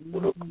and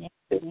dominion,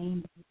 every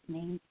name of His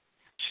name.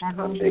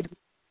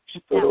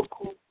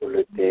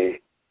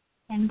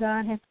 And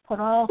God has put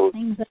all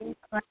things under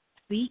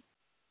Christ's feet.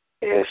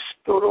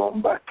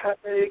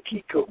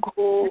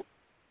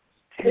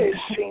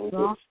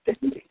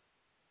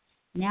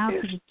 Now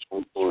to the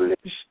church,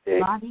 the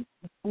body,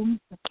 the fullness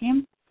of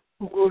Him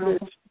who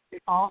fills us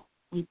all.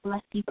 We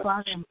bless you,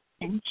 Father, and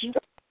thank you.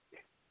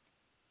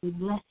 We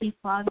bless you,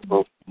 Father,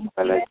 and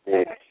thank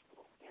you.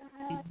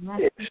 We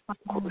bless you,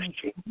 Father, and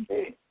thank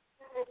you.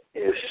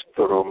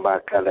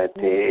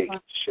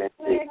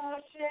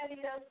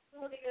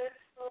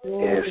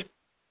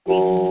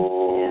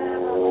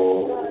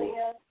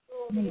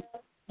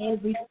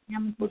 Every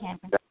family in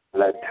heaven.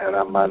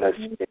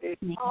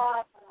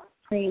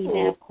 Pray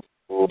that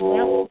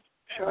Oh,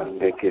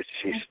 Shande che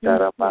si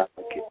starà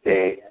che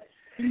te.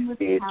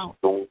 It's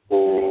don't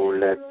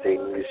let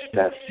things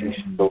that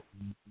sisto.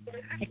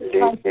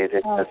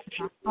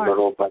 Le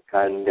roba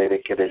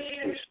candere che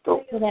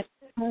resisto. So that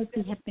because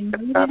we have been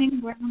rooted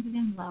and grounded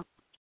in love,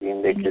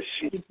 Inde che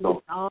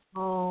sisto.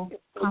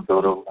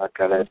 Toro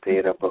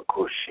macalatera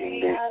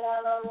bacoshinde.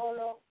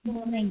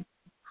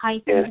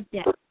 height of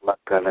death,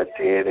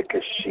 Macalatere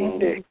che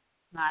scinde.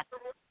 God,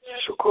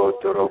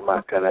 Sukotoro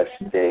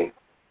macalaste.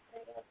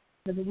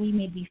 so that we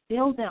may be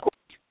filled up with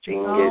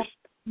all Cinges.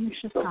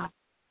 fullness of God.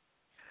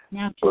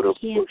 Now to Toro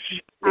Him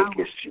pushinde power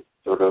che si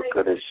toro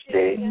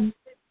calaste.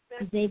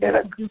 is able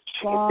to do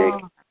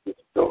far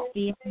Sisto.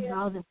 beyond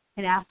all that we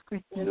could ask or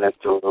think. La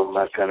toro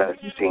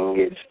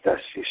macalasinge sta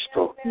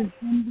sisto. To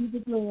Him be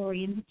the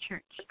glory in the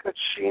church.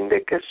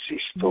 Cacinde che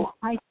sisto.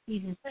 Christ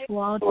Jesus to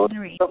all Toro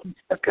generations.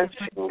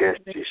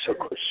 macasinge sisto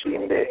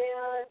coscinde.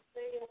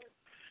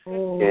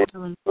 Oh,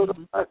 Toro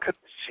hallelujah.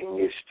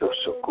 macasinge sto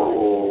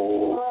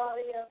soco.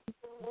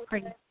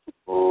 Praise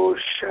Oh,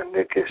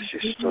 shande che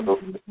sisto.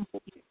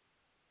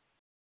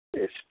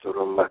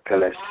 Estoro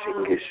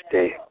macalasinge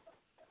ste.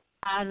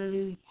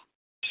 Hallelujah.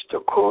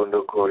 Sto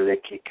cono con le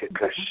chicche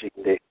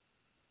cacinde.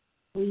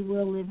 We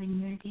will live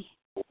in unity.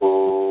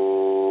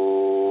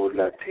 Oh,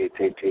 la te.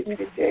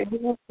 We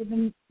will live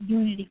in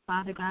unity,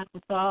 Father God,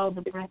 with all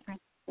the brethren.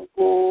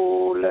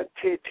 Oh, la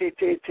te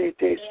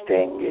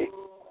stenge.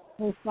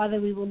 Oh, Father,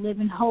 we will live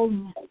in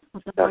holiness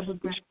with all the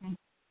brethren.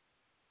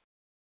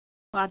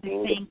 Father,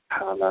 thank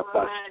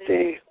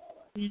Calabaste.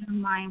 you in our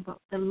mind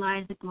about the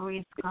light of the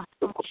glorious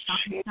gospel.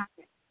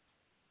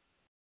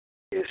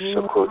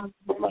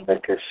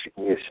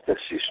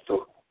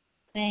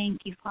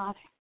 Thank you, Father.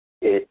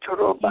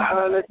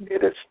 Bahala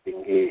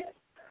stingi.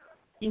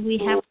 That we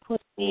have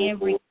put away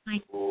every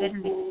kind of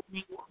bitterness,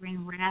 anger,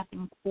 and wrath,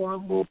 and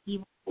quarrel, and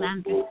evil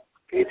slander,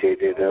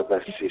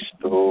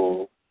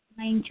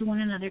 kind to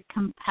one another,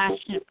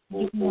 compassionate,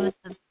 forgiving one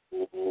another.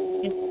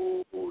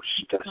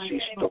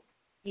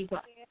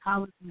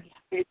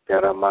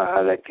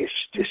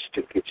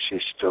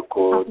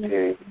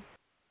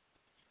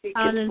 Hallelujah.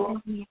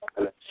 Hallelujah.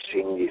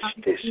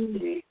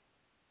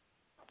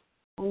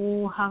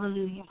 Oh,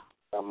 hallelujah.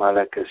 Oh,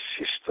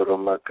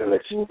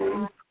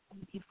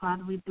 thank you,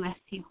 Father. We bless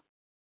you.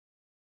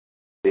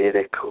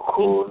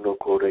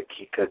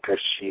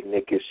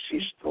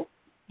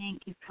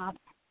 Thank you, Father.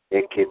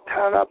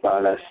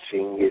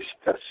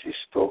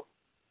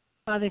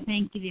 Father,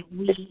 thank you that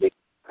we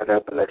are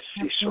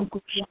filled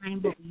with wine,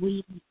 but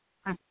we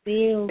are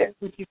filled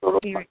with your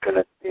spirit.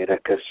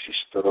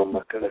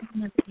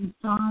 In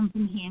psalms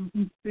and hymns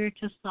and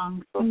spiritual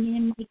songs, singing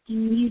and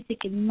making music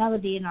and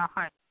melody in our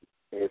hearts.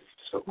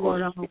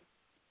 Lord, oh,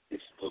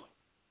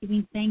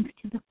 giving thanks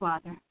to the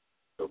Father.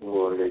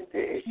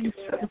 Thanks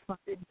to the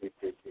Father.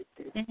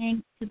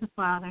 Thanks to the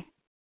Father.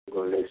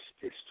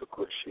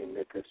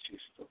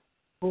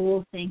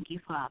 Oh, thank you,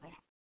 Father.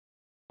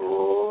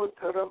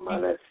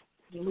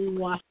 We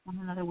wash one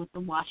another with the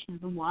washing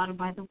of the water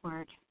by the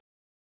word.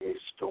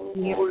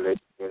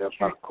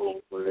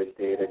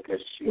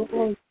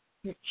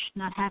 Church,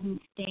 not having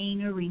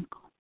stain or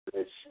wrinkle.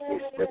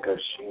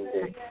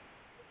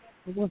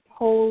 We're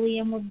holy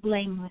and we're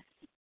blameless.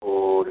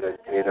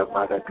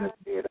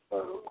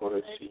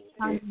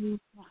 Hallelujah.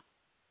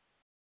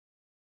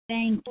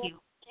 Thank you.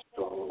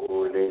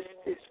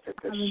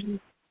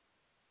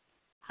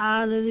 Hallelujah.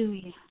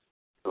 Hallelujah.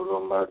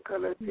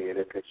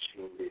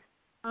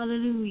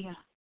 Hallelujah.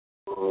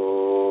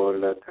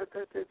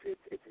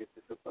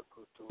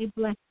 We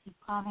bless you,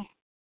 Father.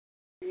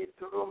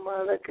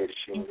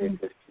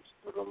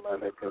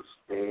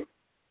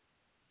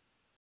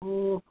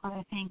 Oh,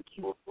 Father, thank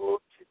you.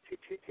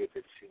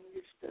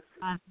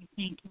 Father,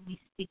 thank you. We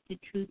speak the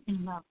truth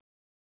in love.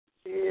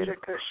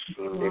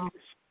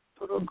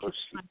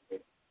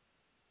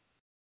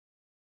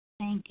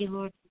 Thank you,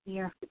 Lord, for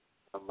your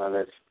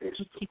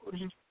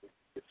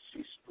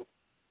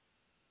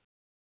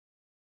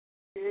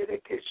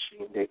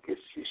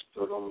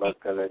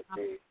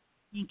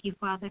Thank you,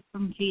 Father,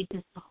 from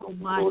Jesus, the whole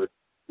body.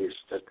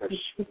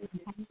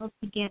 Held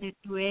together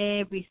through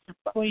every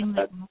supporting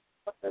ligament.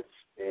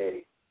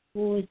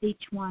 Oh, as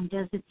each one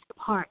does its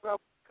part.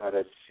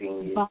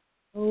 The body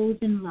grows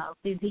in love.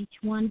 As each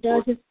one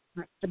does its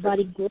part, the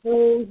body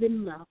grows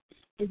in love.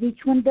 As each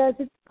one does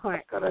its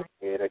part,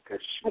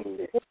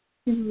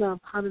 in love.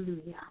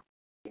 Hallelujah.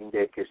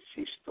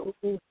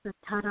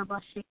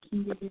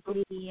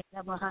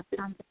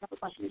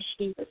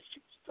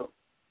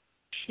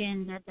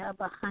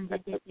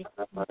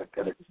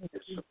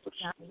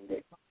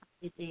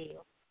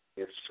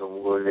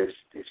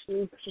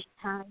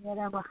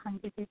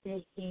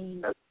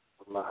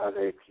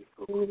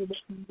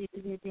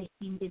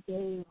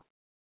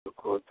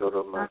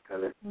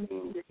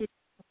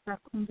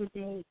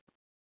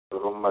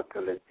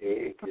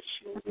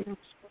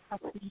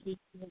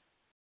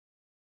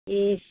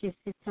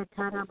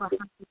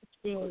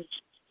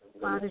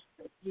 Father,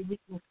 we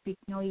will speak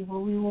no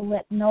evil. We will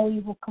let no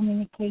evil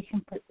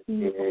communication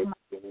proceed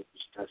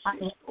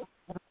from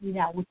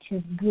that which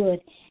is good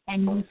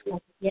and useful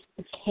for the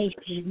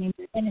edification. We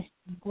minister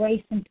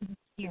grace into the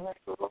hearer.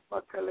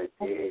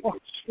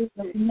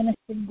 We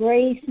minister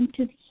grace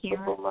into the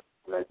hearer.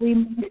 We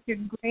minister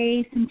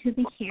grace into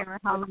the hearer.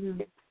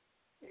 Hallelujah.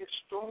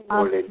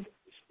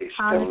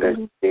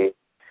 Hallelujah.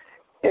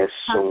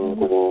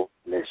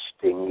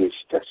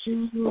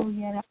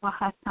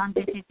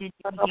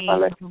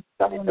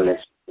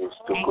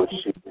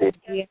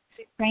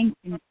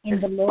 Strengthened in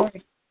the Lord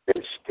and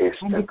the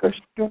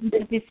strength of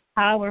His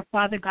power,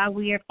 Father God,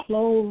 we are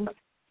clothed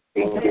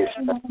with the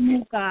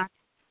armor of God,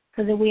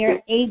 so that we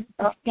are able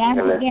to stand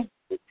against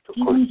the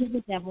schemes of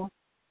the devil.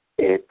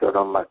 Don't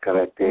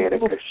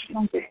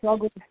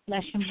struggle with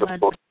flesh and blood,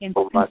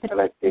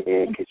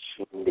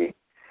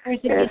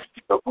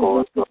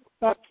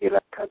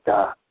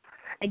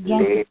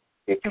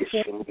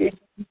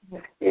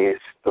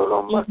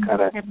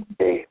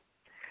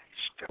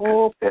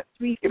 Oh,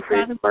 three,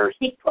 Father,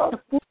 take the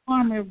full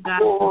armor of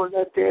God on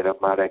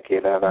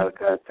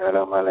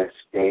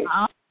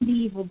the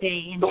evil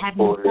day and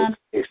having done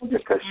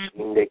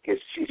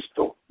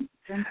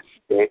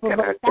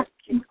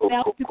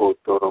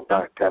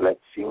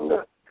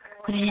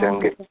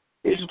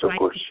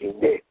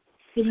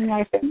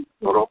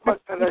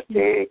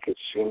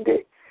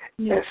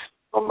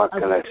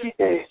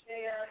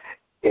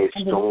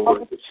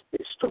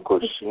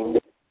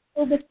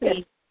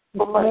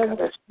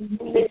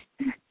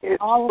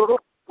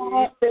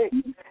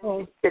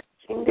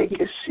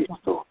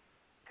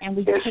and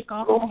we take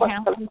off the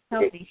helmet of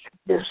salvation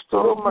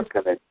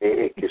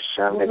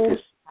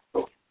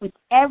with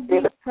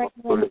every prayer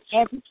and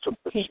every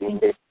petition,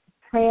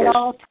 pray at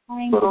all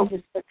times in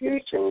the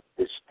Spirit,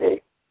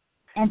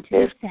 and to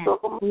this end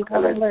we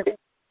will alert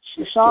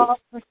with all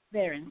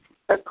perseverance.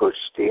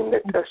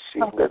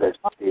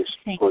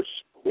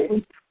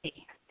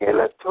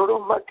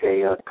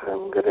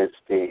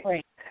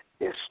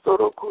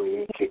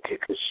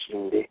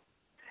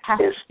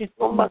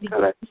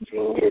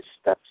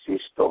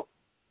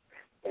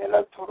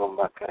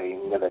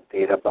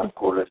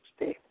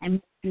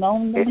 And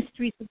known the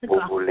mysteries of the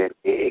gospel.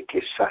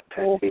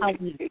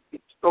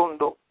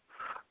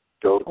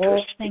 Oh,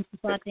 thank you,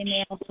 God, they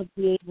may also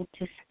be able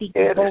to speak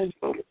boldly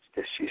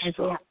as they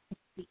have to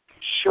speak.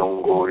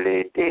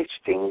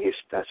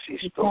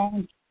 We thank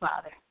you,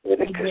 Father. We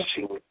bless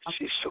you.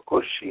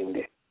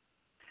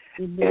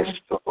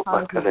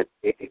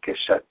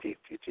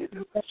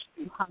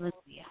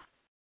 Hallelujah.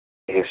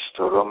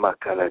 Estoro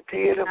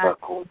makalatera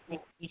bakum.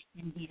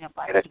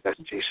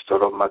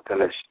 Erakasistoro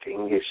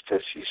makalastingista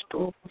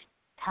sisto.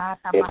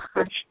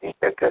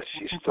 Erakastinda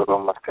kasistoro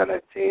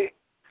makalate.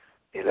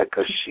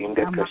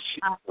 Erakastinda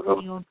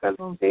kasistoro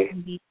makalate.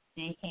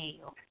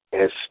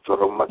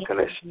 Estoro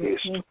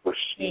makalastisto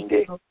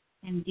koshinde.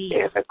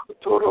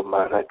 Erakutoro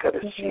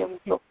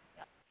marakarasiento.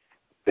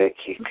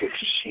 Beki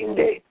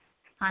kishinde.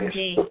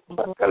 Estoro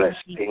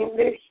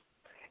makalastinde.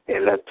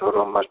 Ela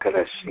toro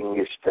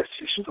makalasinga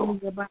stasisto.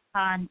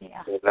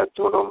 Ela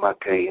toro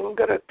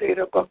makaingra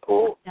tera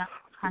bako.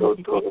 Lo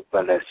toro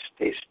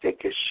balasteste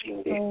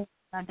keshinde.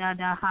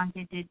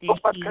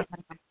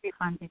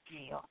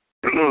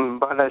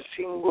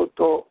 Balasingo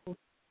to.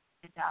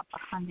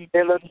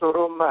 Ela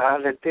toro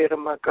mahala tera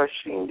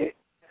makashinde.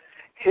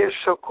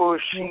 Hesoko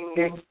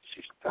shinde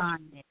sista.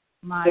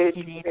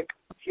 Lete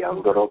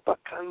yandoro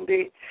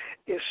bakande.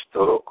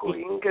 Estoro ko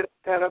ingra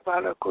tera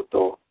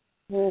balakoto.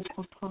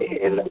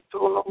 El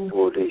tono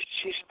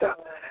policista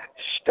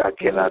sta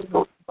che la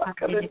toppa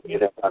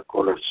calendira a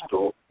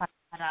colosto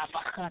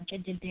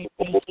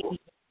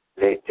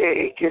le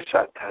te che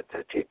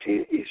satata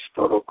ti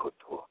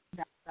istorokoto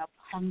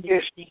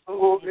e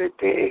songo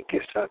te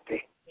che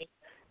sate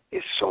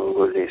e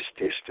songo le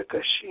stesse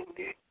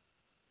cascinde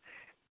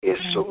e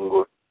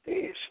songo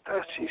te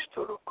sta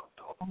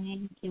istorokoto.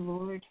 Thank you,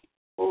 Lord.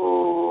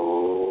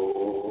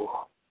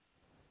 Oh.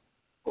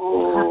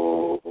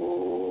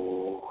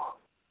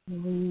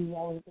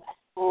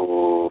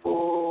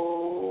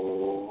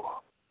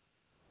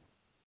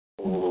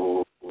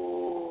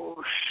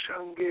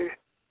 Shange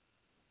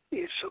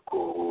isoko.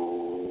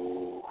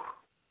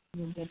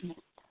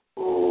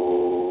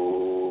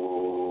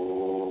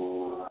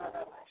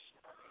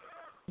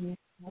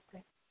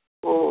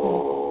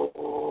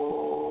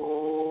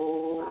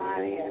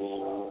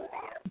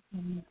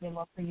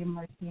 For your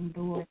mercy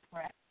endures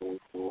forever.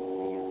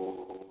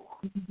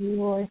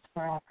 Endures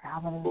forever.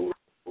 Hallelujah.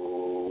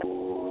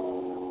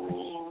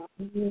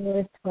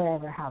 Endures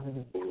forever.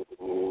 Hallelujah.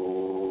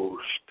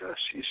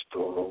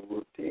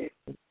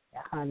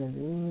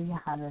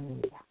 Hallelujah.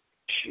 Hallelujah.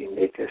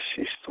 Shineka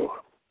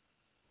sisto.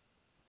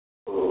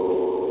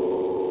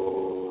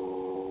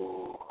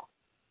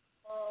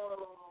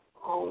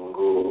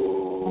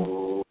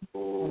 Ongo.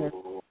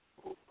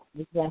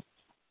 Yes.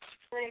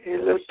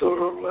 El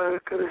toro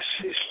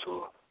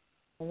marcaresisto.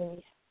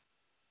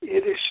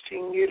 Il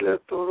estingui la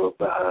toro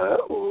baha.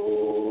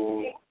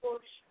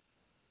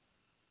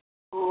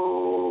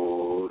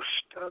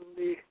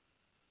 Standi.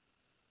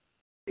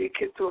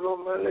 Iketoro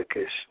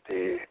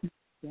malakeste.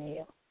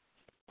 Deo.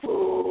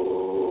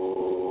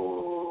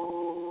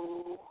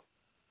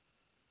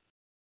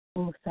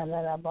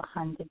 Usalala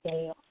bahande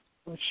Deo.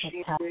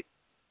 Ushata. Shinde.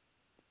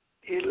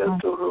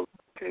 Ilatoro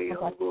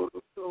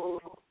kayangoro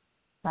toro.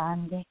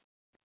 Sande.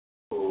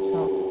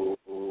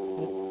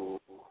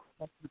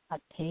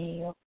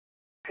 Ateo.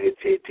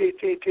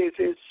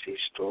 Te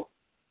sisto.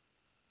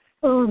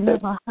 The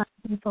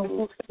bahande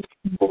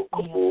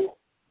Boko.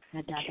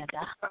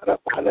 da.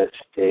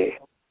 Arapalaste.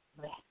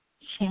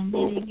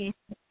 Shendege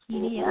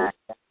kiria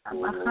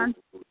bahande.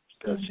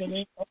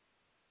 Shendege.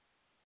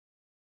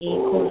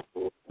 Eko.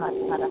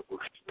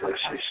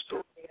 Sisto.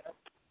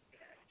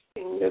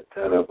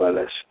 Ingatara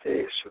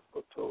balaste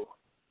sokoto.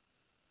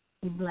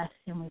 We bless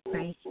him, we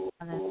praise him.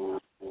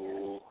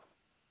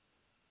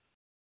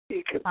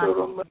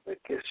 Iketoro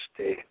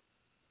malakeste.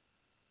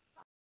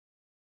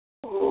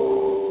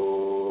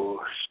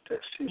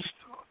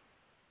 Sisto.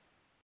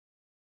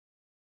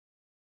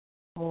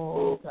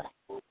 Oh, bless.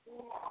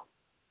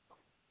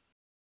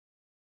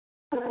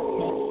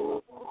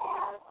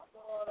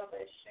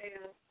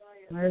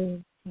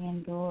 Mercy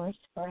endures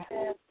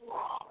forever.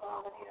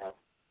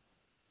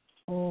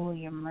 Oh,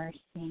 your mercy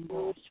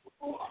endures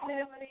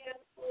forever.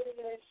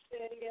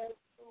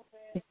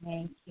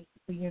 Thank you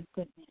for your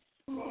goodness.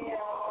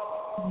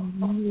 Your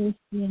mercy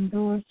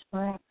endures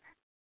forever.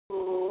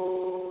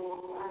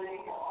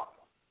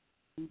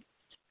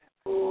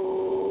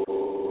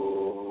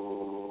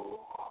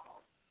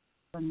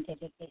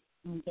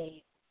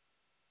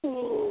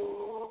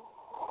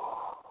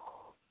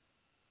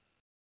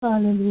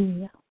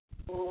 Hallelujah.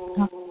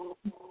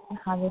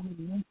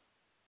 Hallelujah.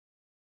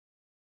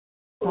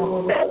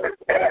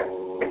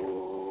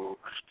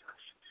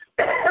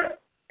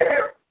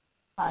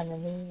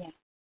 Hallelujah.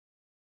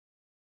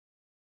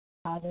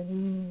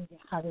 Hallelujah.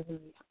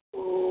 Hallelujah.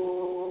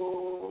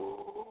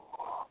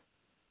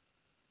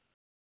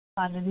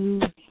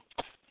 Hallelujah.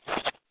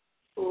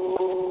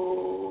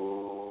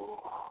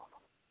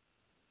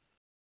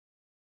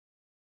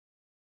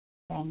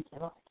 Thank you,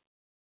 Lord.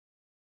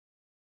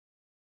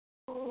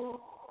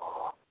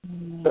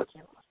 Thank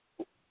you, Lord.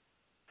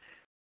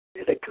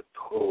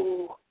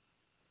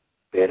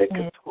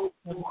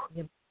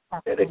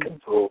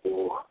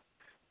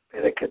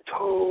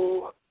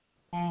 Berekato.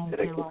 Thank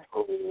you, Lord.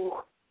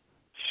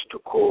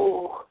 Stuko.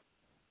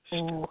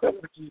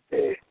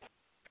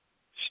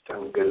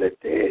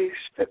 Stangalete.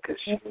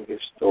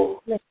 Stakashingisto.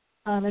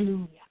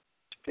 Hallelujah.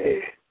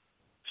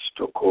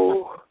 Stuko.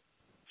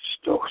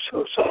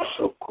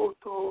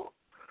 Sokoto.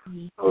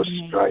 No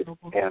strife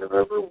can or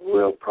ever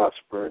will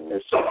prosper in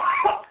this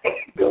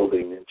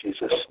building in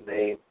Jesus'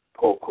 name.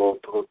 Poko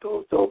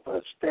toto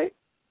dobaste.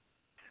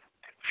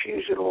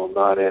 Confusion will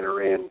not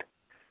enter in.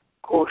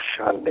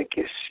 Koshande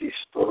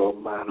kisistoro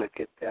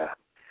malaketa.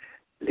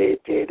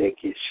 Lete de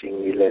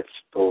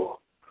kisingilesto.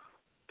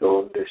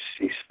 Donde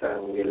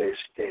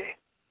sistangileste.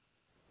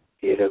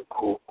 Ira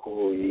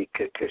koko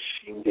ika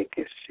kashinde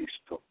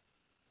kisisto.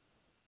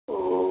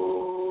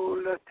 Oh,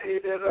 la te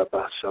de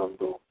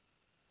rabasando.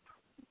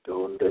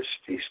 Donde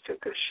stista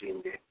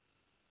kashinde.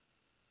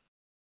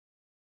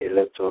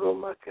 Ela toro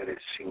makare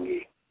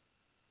singi.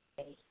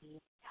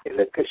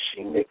 Ela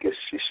kashinde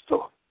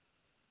kisisto.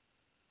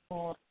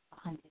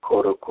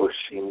 Koro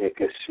koshinde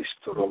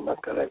kisisto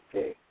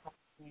romakalate.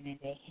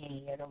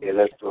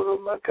 Ela toro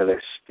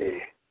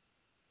makaleste.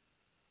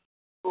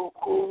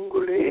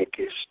 Okungule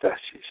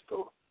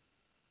ekistasisto.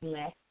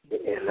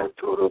 Ela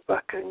toro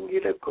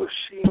bakangira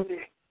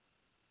koshinde.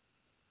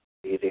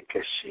 Ire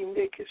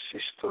kashinde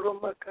kisisto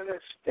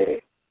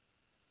romakalaste.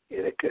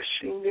 Ire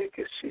kashinde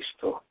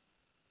kisisto.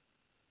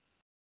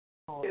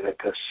 Ire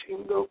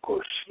kashindo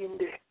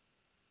koshinde.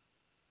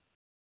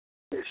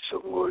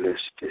 Esongole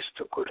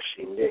stesto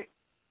koshinde.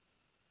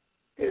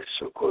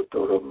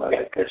 Esokotoro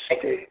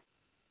malakaste.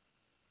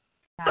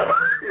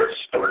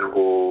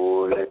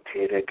 Estongo la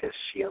tera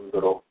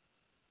kasiandro.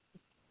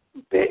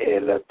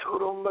 Beela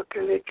toro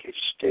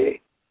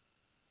makalekiste.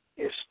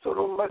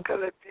 Estoro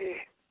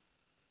makalate.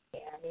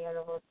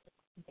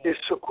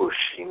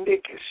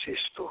 Esokoshinde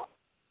kisisto.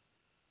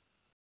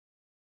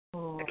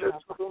 Ela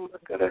toro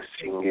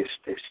makarasinge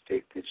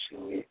steste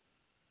kisinge.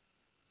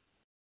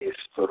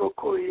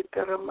 Estoroko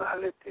itara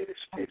mahalate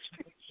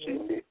steste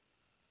kisinde.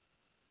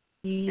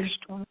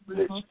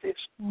 Estongole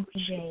stesto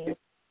koshinde.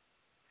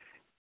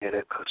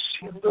 Era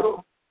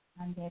kasiandro.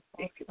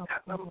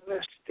 Ekitana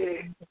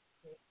malaste.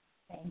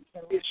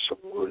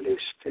 Esongole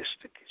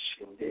steste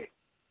kisinde.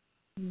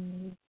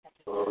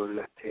 Oh,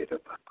 la tera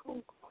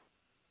bakungo.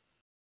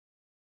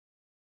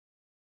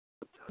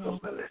 Toro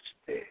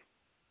malaste.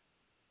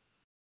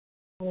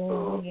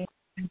 Oh, che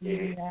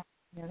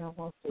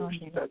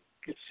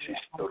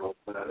sisto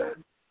romana.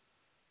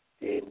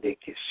 Ende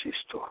che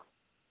sisto.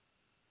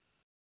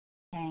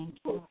 Thank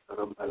you.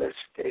 Toro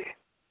malaste.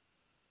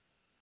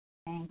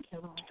 Thank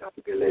you, Lord.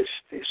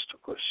 Stabiliste sto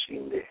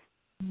cosinde.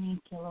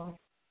 Thank you, Lord.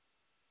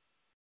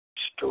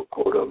 Sto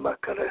coro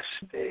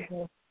macaraste.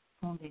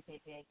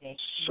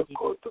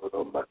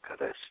 Socotoro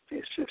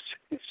macaraste.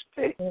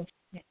 Seste.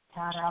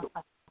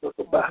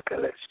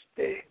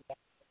 Bakaleste.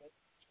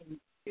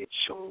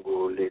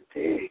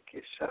 Ichungulete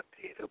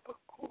Kisatira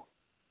Baku.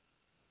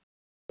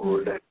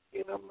 Ola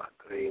Kina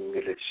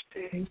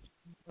Makringleste.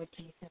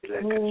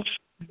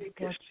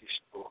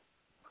 Ilakasisto.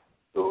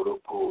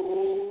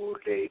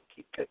 Dorupule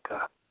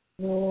Kitaka.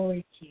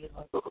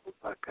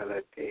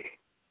 Bakalate.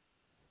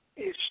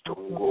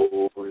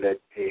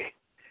 Istungulete.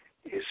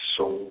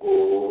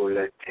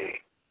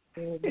 Isungulete.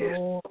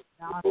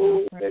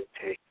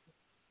 Istungulete.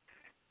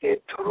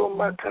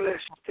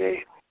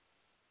 Etrumakaleste.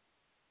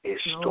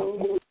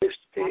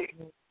 Istunguleste.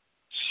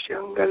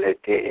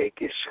 Shangalete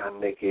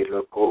Ekishanegi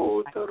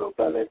Loko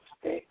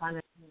Dorobaleste.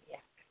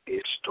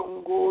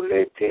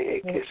 Istungulete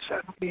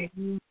Ekisati.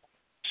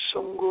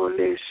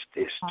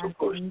 Sunguleste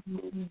Stokos.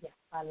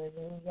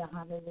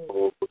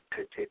 O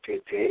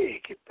Tete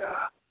Ekita.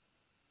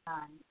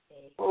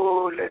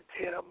 O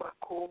Letera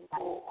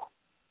Makumbo.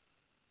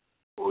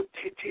 O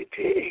Tete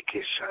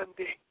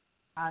Ekishande.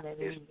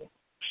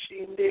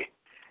 Shinde.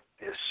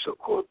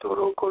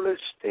 Sukotoro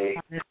Koleste.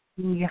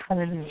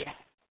 Hallelujah.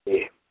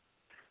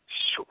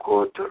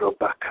 Sukotoro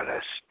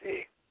Bakaraste.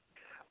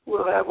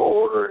 We'll have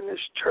order in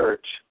this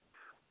church.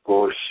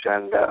 Go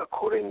Shanda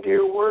according to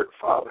your word,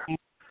 Father.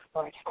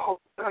 Lord.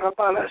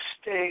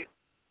 Kotarabaleste.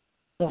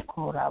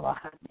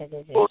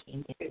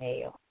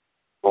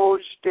 O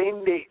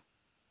Stende.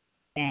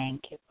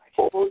 Thank you,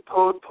 O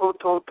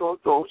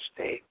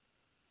Doste.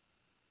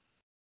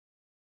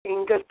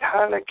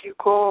 Ingatana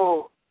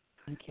Kiko.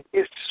 Thank you.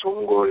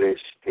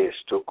 Isungoleste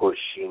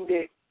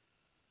Stokoshinde.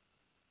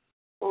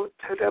 O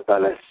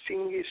Terabala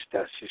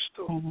Singista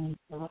Sisto. Thank you,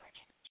 Lord.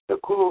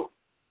 Stoko.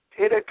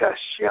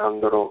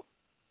 Terakashiandro.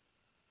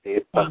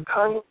 De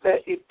Bakanda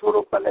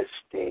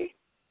Ituropaleste.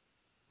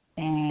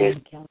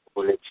 Thank you.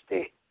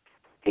 Uleste.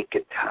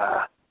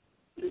 Iketa.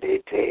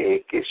 Lete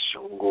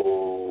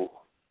Ekisungo.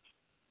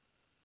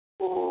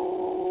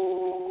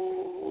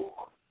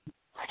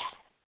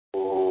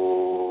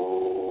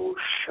 Oh,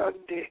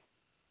 Shande.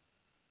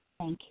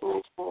 Thank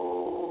you.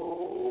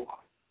 Oh,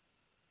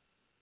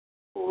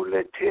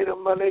 letera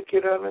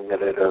malekira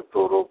nangara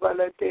toro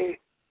balate.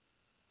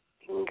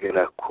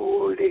 Ingera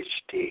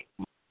kuliste.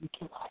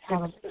 Thank you, Lord.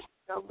 Hallelujah.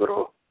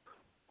 Nabro.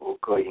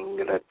 Uko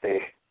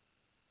ingrate.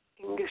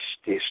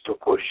 Ingesti sto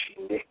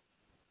koshinde.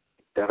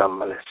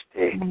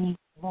 Taramaleste. Thank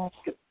you, Lord.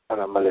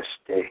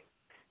 Taramaleste.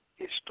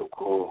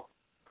 Istuko.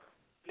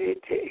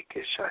 Lete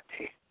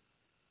ekesate.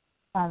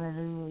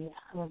 Hallelujah.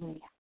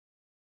 Hallelujah.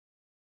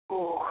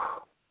 Oh.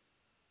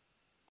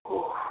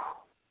 Oh.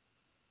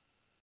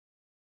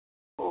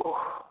 Oh.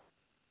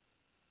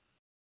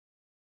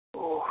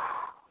 Oh.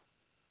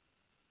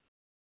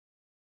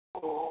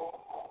 Oh.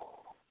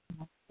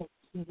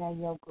 Kira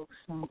yogo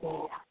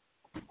sundeya.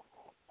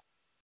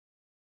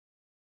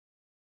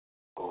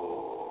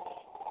 Oh.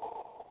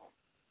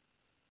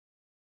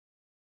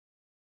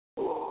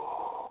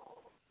 Oh.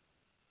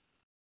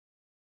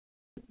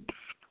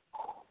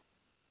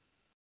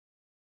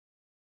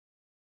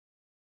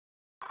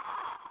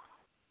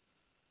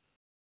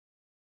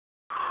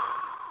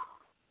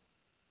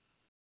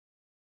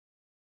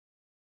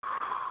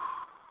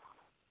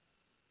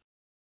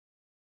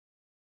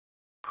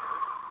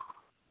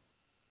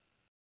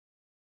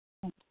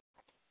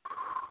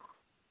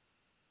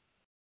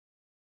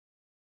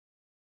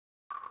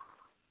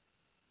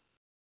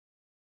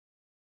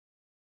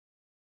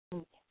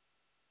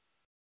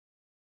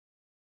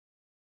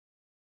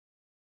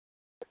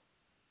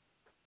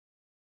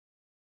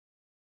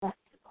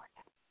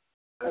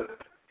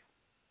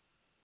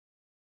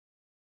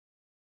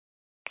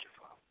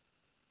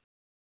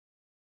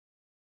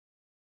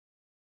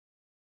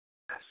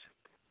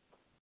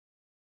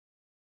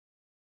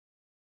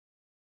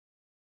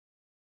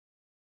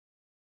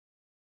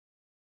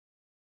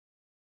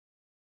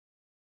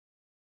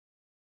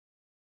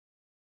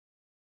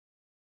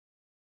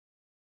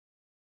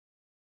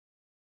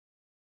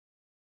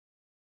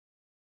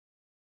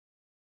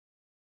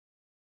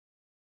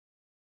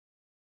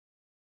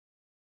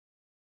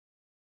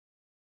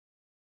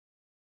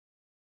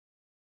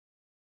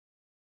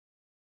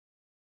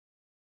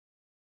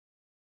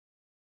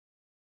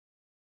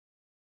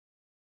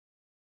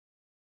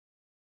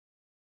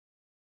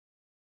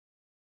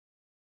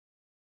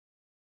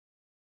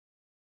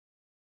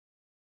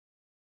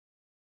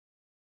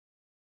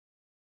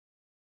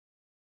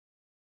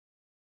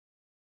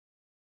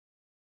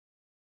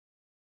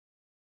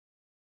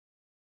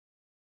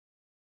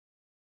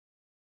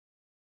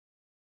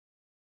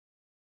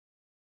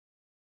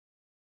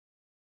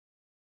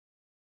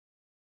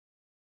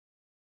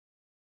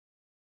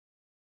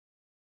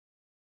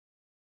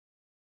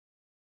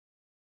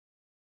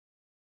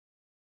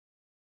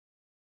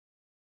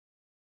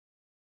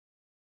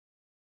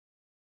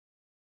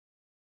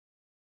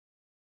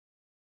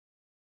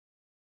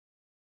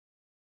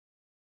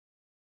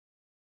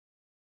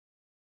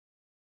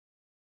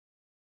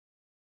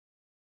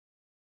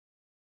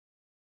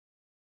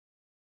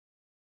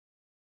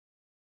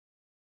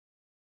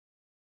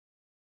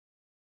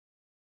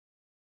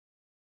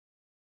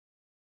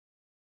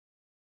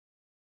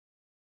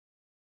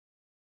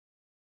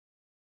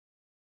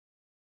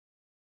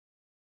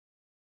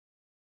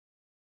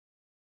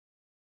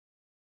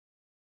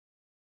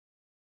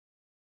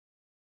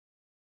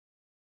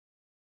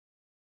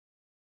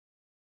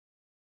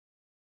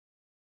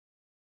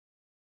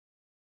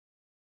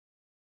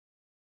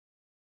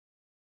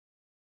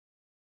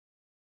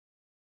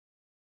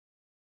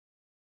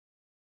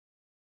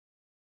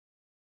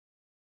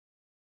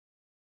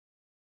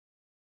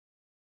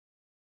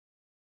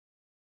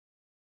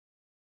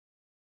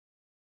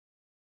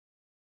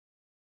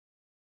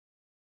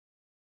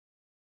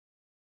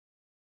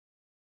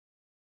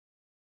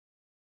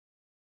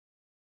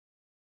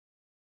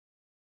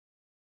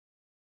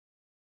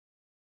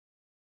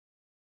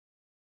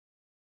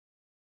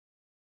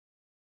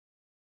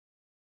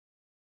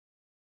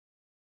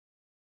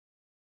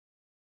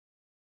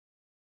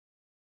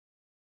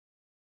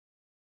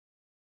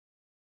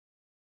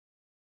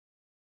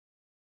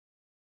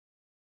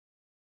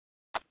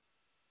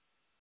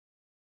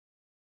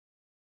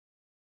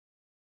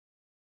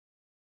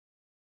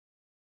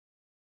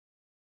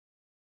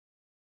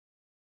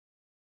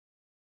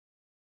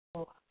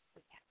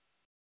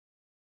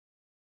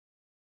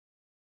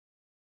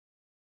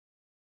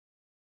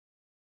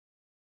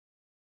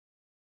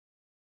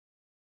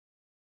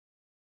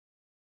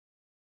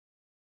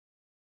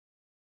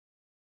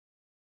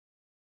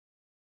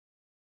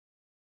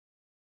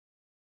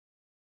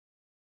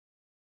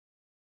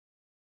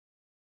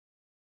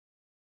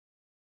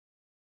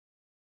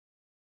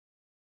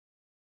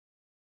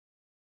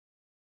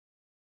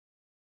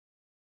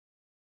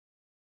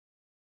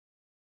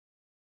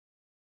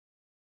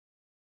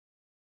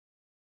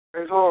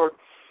 Praise the Lord.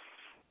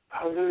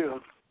 Hallelujah.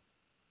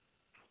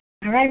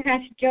 All right,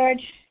 Pastor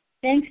George.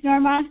 Thanks,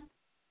 Norma.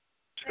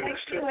 Thank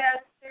you,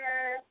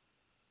 Esther.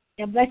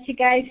 God bless you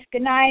guys.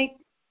 Good night.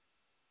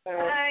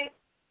 Bye.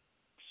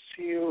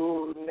 See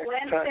you next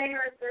Wednesday time.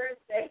 or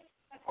Thursday.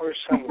 Or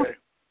Sunday.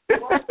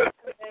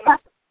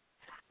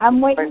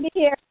 I'm waiting to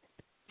hear.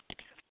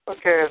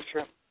 Okay,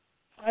 Esther.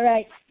 All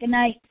right. Good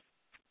night.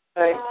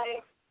 Bye. Bye.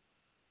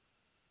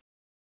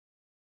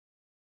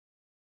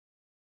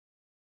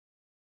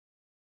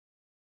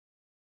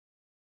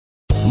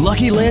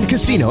 Lucky Land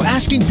Casino,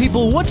 asking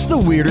people, what's the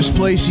weirdest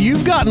place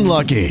you've gotten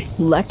lucky?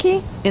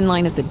 Lucky? In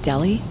line at the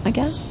deli, I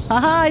guess?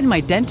 Aha, in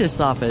my dentist's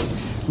office.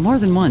 More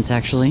than once,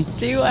 actually.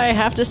 Do I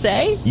have to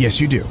say?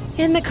 Yes, you do.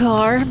 In the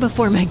car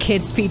before my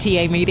kids'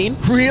 PTA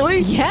meeting.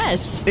 Really?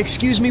 Yes.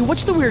 Excuse me,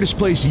 what's the weirdest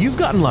place you've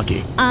gotten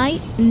lucky? I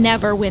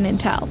never win and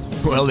tell.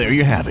 Well, there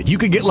you have it. You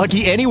can get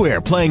lucky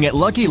anywhere, playing at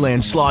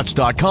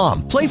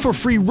LuckyLandSlots.com. Play for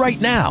free right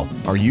now.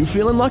 Are you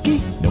feeling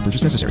lucky? No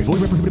purchase necessary.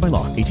 Void where prohibited by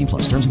law. 18+.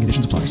 Terms and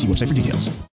conditions apply. See website for details.